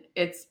 And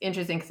it's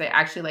interesting because I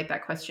actually like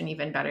that question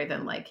even better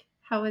than like,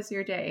 how was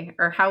your day?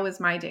 Or how was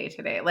my day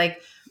today?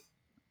 Like,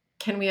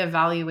 can we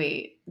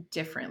evaluate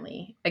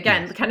differently?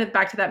 Again, Yes. kind of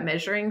back to that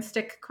measuring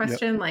stick Yep.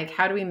 question, like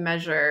how do we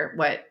measure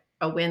what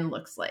a win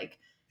looks like?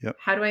 Yep.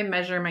 How do I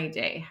measure my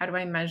day? How do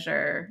I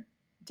measure,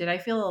 did I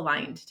feel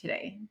aligned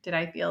today? Did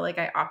I feel like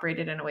I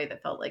operated in a way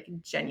that felt like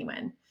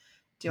genuine?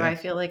 Do I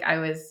Yes. feel like I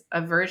was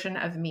a version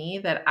of me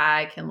that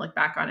I can look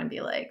back on and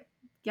be like,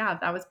 yeah,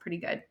 that was pretty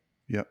good.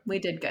 Yep. We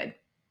did good,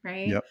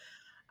 right? Yep.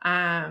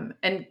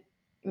 And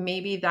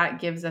maybe that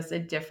gives us a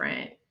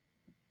different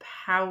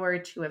power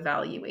to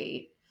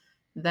evaluate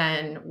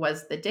than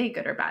was the day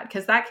good or bad,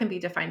 because that can be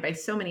defined by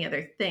so many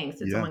other things.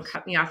 Did someone Yes.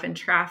 cut me off in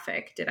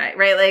traffic? Did I,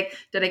 right, like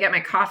did I get my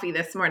coffee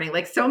this morning?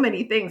 Like so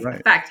many things Right.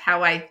 affect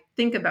how I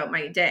think about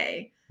my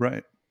day.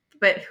 Right.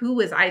 But who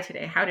was I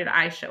today? How did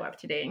I show up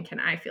today, and can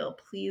I feel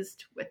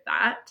pleased with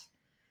that?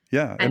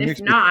 Yeah. It And if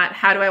makes me not,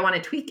 how do I want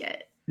to tweak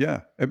it?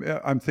 Yeah,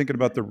 I'm thinking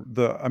about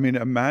I mean,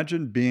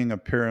 imagine being a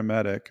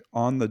paramedic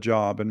on the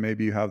job and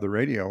maybe you have the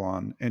radio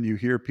on and you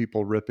hear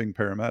people ripping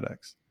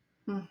paramedics.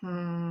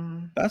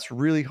 Mhm. That's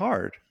really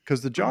hard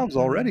because the job's Mhm.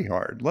 already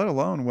hard, let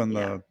alone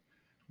Yeah.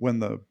 when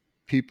the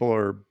people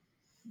are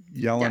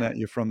yelling Yeah. at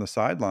you from the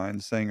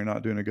sidelines saying you're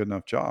not doing a good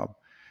enough job.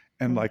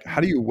 And, like, how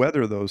do you Mhm.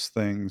 weather those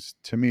things?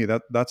 To me,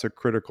 that's a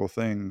critical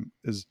thing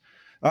is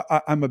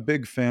I'm a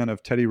big fan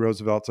of Teddy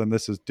Roosevelt's, and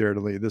this is Dare to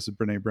Lead, this is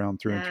Brené Brown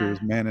through and through, Yeah.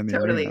 is Man in the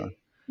Arena. Totally.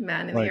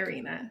 Man in the Like,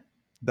 arena.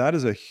 that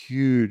is a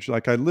huge,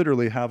 like, I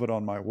literally have it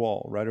on my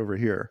wall right over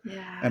here,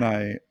 and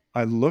Yeah.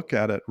 I look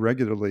at it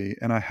regularly,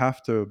 and I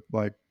have to,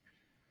 like,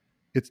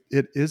 it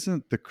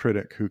isn't the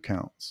critic who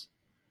counts.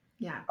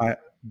 Yeah. I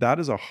That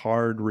is a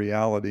hard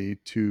reality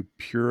to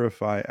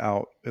purify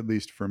out, at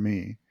least for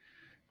me,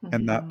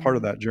 and that part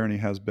of Mhm. that journey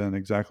has been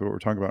exactly what we're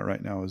talking about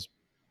right now is,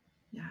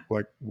 Yeah.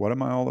 like, what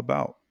am I all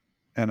about?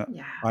 And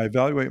Yeah. I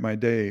evaluate my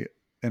day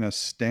in a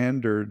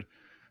standard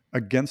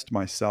against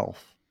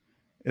myself.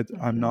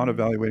 I'm not Mhm.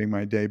 evaluating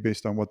my day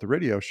based on what the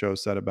radio show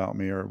said about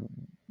me or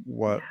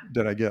what Yeah.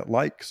 did I get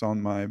likes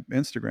on my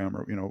Instagram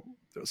or,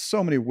 there's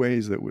so many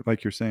ways that we,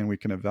 like you're saying, we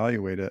can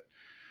evaluate it.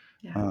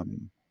 Yeah.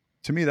 Um,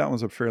 to me, that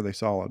was a fairly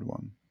solid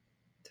one.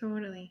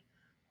 Totally.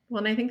 Well,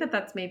 and I think that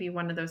that's maybe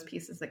one of those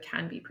pieces that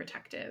can be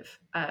protective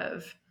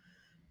of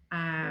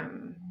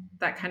um,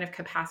 that kind of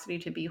capacity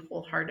to be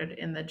wholehearted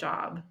in the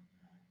job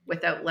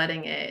without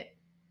letting it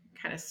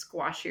kind of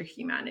squash your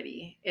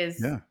humanity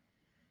is Yeah.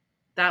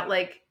 that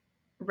like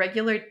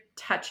regular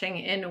touching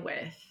in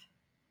with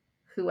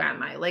who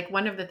am I? Like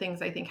one of the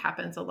things I think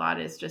happens a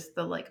lot is just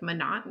the like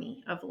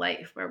monotony of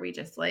life where we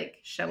just like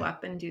show Yeah.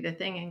 up and do the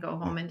thing and go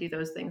Yeah. home and do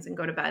those things and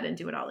go to bed and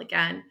do it all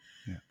again.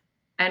 Yeah.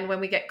 And when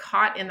we get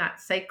caught in that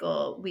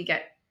cycle, we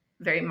get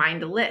very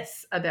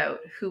mindless about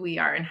who we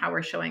are and how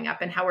we're showing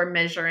up and how we're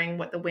measuring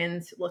what the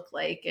wins look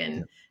like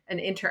Yeah. and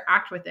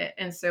interact with it.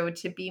 And so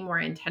to be more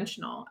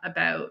intentional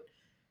about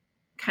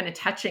kind of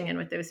touching in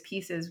with those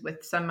pieces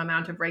with some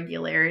amount of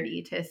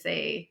regularity to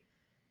say,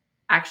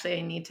 actually,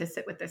 I need to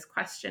sit with this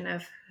question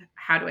of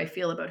how do I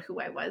feel about who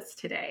I was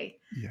today?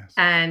 Yes.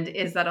 And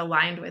is that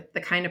aligned with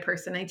the kind of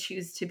person I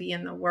choose to be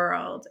in the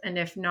world? And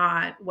if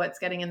not, what's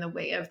getting in the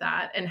way of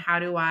that? And how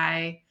do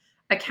I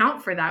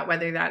account for that?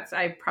 Whether that's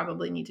I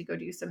probably need to go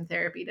do some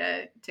therapy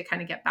to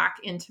kind of get back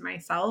into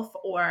myself,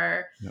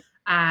 or Yep.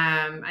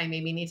 I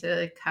maybe need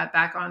to cut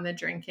back on the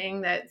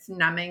drinking that's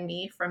numbing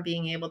me from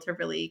being able to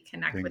really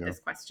connect with Bingo. this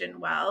question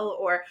well,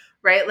 or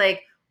right,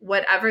 like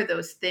whatever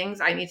those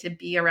things, I need to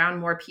be around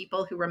more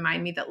people who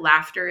remind me that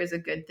laughter is a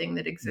good thing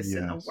that exists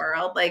in the Yes.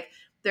 world. Like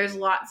there's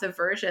lots of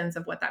versions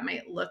of what that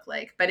might look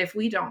like. But if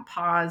we don't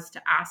pause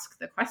to ask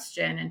the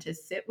question and to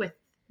sit with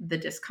the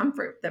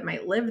discomfort that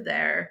might live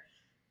there,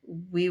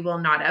 we will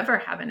not ever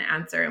have an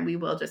answer and we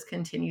will just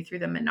continue through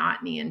the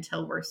monotony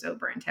until we're so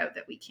burnt out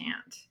that we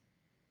can't.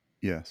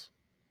 Yes.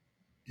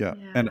 Yeah.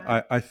 And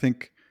Yeah. I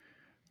think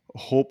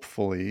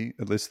hopefully,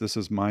 at least this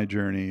is my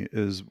journey,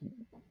 is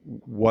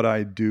what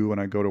I do when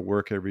I go to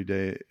work every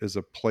day is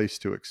a place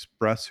to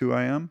express who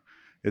I am.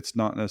 It's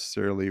not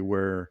necessarily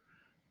where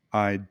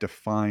I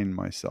define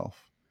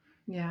myself.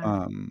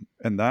 Yeah.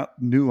 And that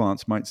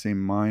nuance might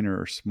seem minor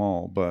or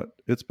small, but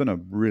it's been a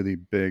really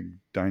big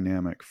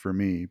dynamic for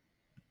me Yeah.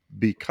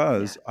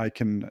 because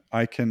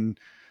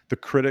the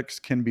critics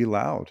can be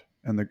loud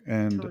and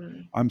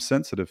Totally. I'm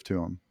sensitive to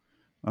them.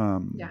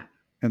 Um, Yeah.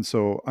 and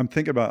so I'm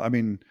thinking about, I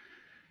mean,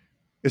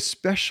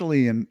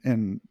 especially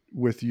in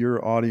with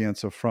your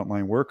audience of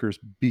frontline workers,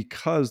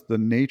 because the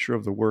nature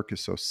of the work is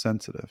so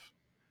sensitive.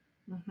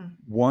 Hmm.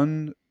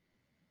 One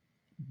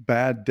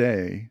bad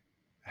day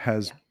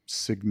has Yeah.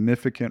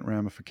 significant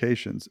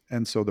ramifications,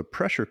 and so the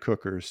pressure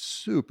cooker is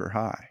super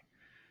high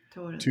to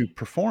Totally.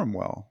 perform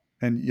well.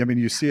 And I mean,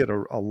 you Yeah. see it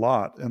a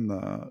lot in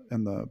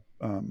the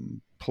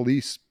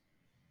police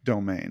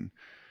domain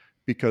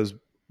because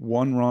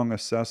one wrong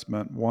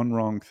assessment, one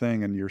wrong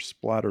thing, and you're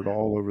splattered Yeah.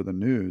 all over the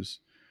news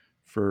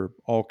for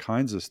all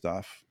kinds of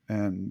stuff.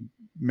 And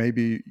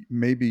maybe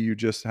you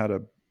just had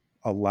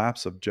a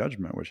lapse of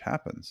judgment, which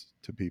happens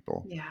to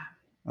people. Yeah.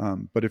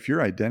 But if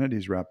your identity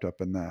is wrapped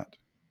up in that,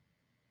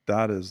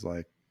 that is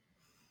like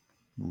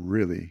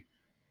really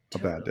a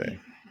bad Totally.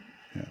 day.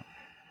 Yeah.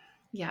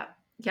 Yeah.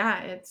 Yeah.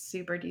 It's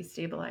super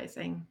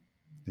destabilizing.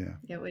 Yeah.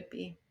 It would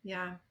be.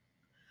 Yeah.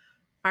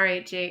 All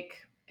right,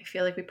 Jake. I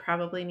feel like we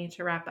probably need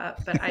to wrap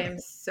up, but I am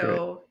Great.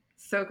 so,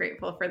 so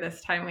grateful for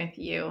this time with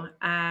you.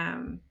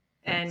 Thanks.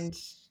 And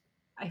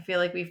I feel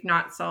like we've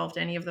not solved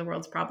any of the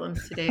world's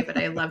problems today, but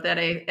I love that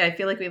I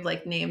feel like we've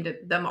like named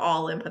them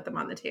all and put them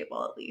on the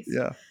table at least,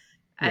 Yeah.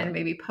 Yeah. and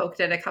maybe poked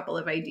at a couple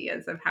of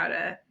ideas of how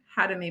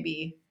to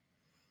maybe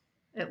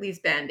at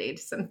least band-aid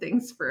some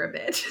things for a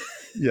bit.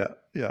 Yeah.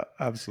 Yeah.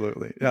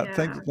 Absolutely. Yeah.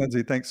 Thanks, Yeah.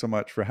 Lindsay. Thanks so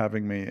much for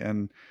having me.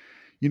 And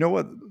you know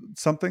what?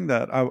 Something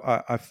that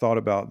I've thought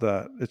about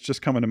that it's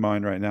just coming to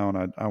mind right now,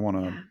 and I want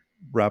to Yeah.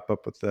 wrap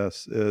up with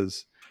this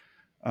is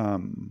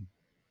um,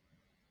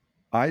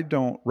 I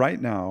don't right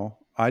now.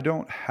 I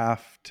don't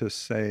have to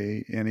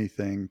say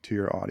anything to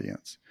your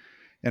audience,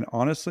 and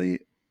honestly,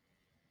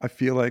 I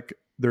feel like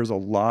there's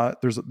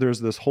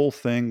this whole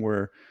thing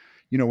where,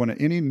 when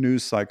any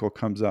news cycle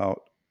comes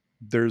out,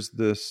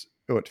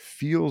 it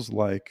feels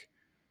like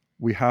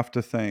we have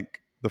to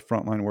thank the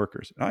frontline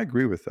workers. And I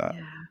agree with that.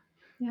 Yeah.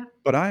 Yeah.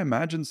 But I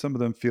imagine some of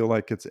them feel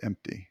like it's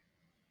empty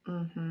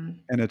Mm-hmm.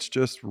 and it's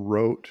just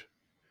rote.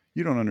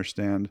 You don't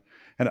understand.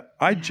 And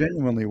I Yeah.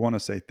 genuinely want to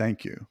say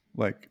thank you.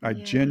 Like, I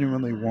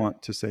genuinely Yeah.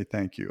 want to say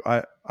thank you.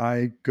 I'm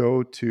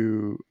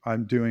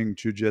doing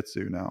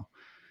jujitsu now,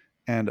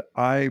 and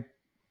I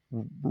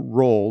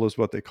roll is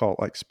what they call it,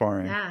 like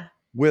sparring Yeah.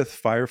 with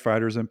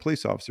firefighters and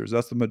police officers.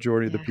 That's the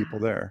majority of the people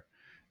Yeah. there.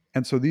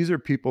 And so these are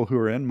people who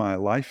are in my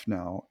life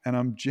now, and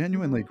I'm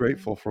genuinely Mm-hmm.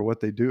 grateful for what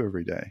they do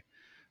every day.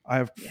 I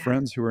have Yeah.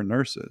 friends who are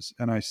nurses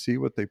and I see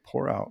what they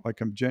pour out.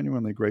 Like, I'm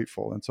genuinely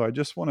grateful. And so I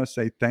just want to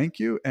say thank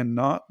you, and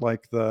not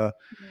like and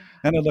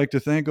I'd like to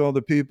thank all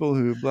the people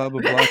who blah,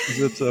 blah, blah,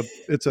 because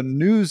it's a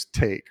news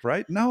take,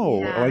 right? No,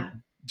 like, Yeah.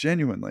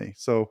 genuinely.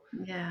 So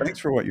Yeah. thanks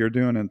for what you're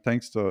doing, and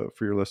thanks for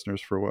your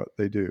listeners for what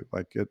they do.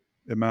 Like, it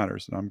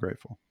matters, and I'm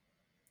grateful.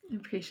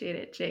 Appreciate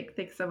it, Jake.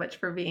 Thanks so much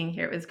for being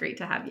here. It was great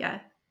to have you.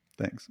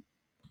 Thanks.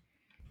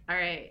 All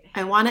right.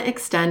 I want to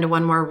extend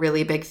one more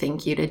really big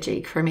thank you to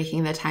Jake for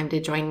making the time to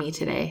join me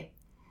today.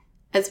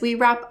 As we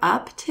wrap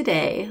up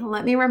today,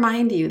 let me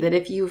remind you that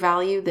if you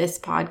value this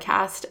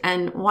podcast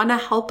and want to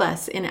help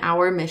us in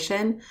our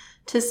mission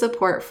to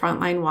support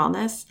frontline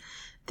wellness,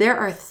 there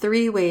are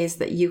 3 ways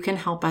that you can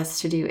help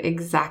us to do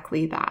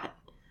exactly that.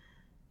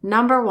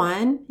 Number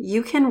 1,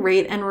 you can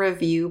rate and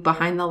review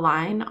Behind the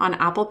Line on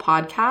Apple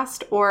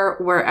Podcast or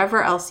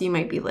wherever else you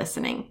might be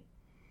listening.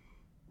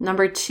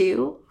 Number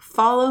 2,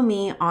 follow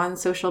me on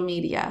social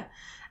media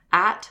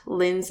at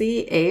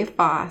Lindsay A.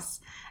 Foss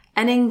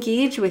and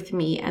engage with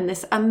me and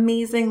this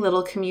amazing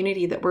little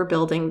community that we're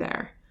building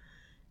there.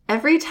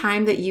 Every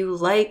time that you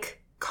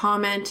like,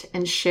 comment,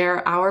 and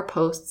share our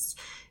posts,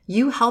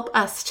 you help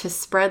us to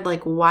spread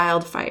like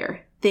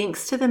wildfire,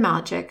 thanks to the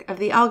magic of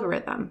the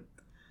algorithm.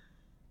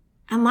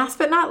 And last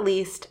but not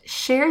least,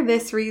 share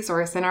this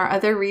resource and our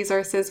other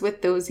resources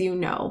with those you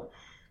know.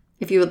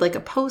 If you would like a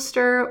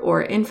poster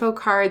or info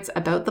cards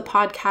about the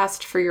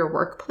podcast for your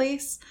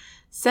workplace,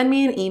 send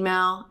me an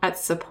email at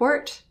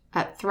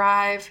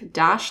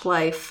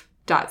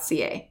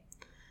support@thrive-life.ca.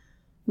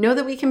 Know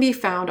that we can be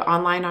found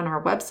online on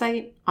our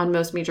website, on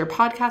most major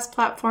podcast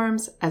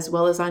platforms, as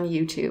well as on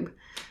YouTube.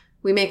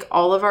 We make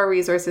all of our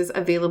resources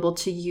available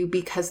to you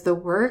because the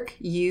work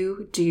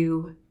you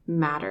do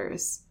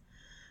matters.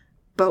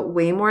 But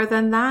way more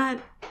than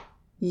that,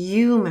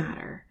 you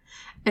matter.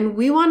 And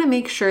we want to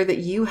make sure that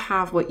you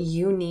have what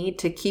you need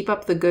to keep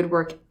up the good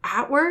work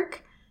at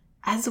work,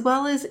 as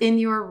well as in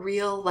your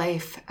real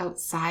life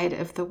outside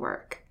of the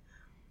work.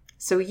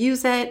 So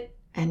use it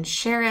and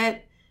share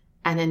it.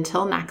 And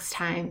until next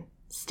time,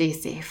 stay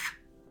safe.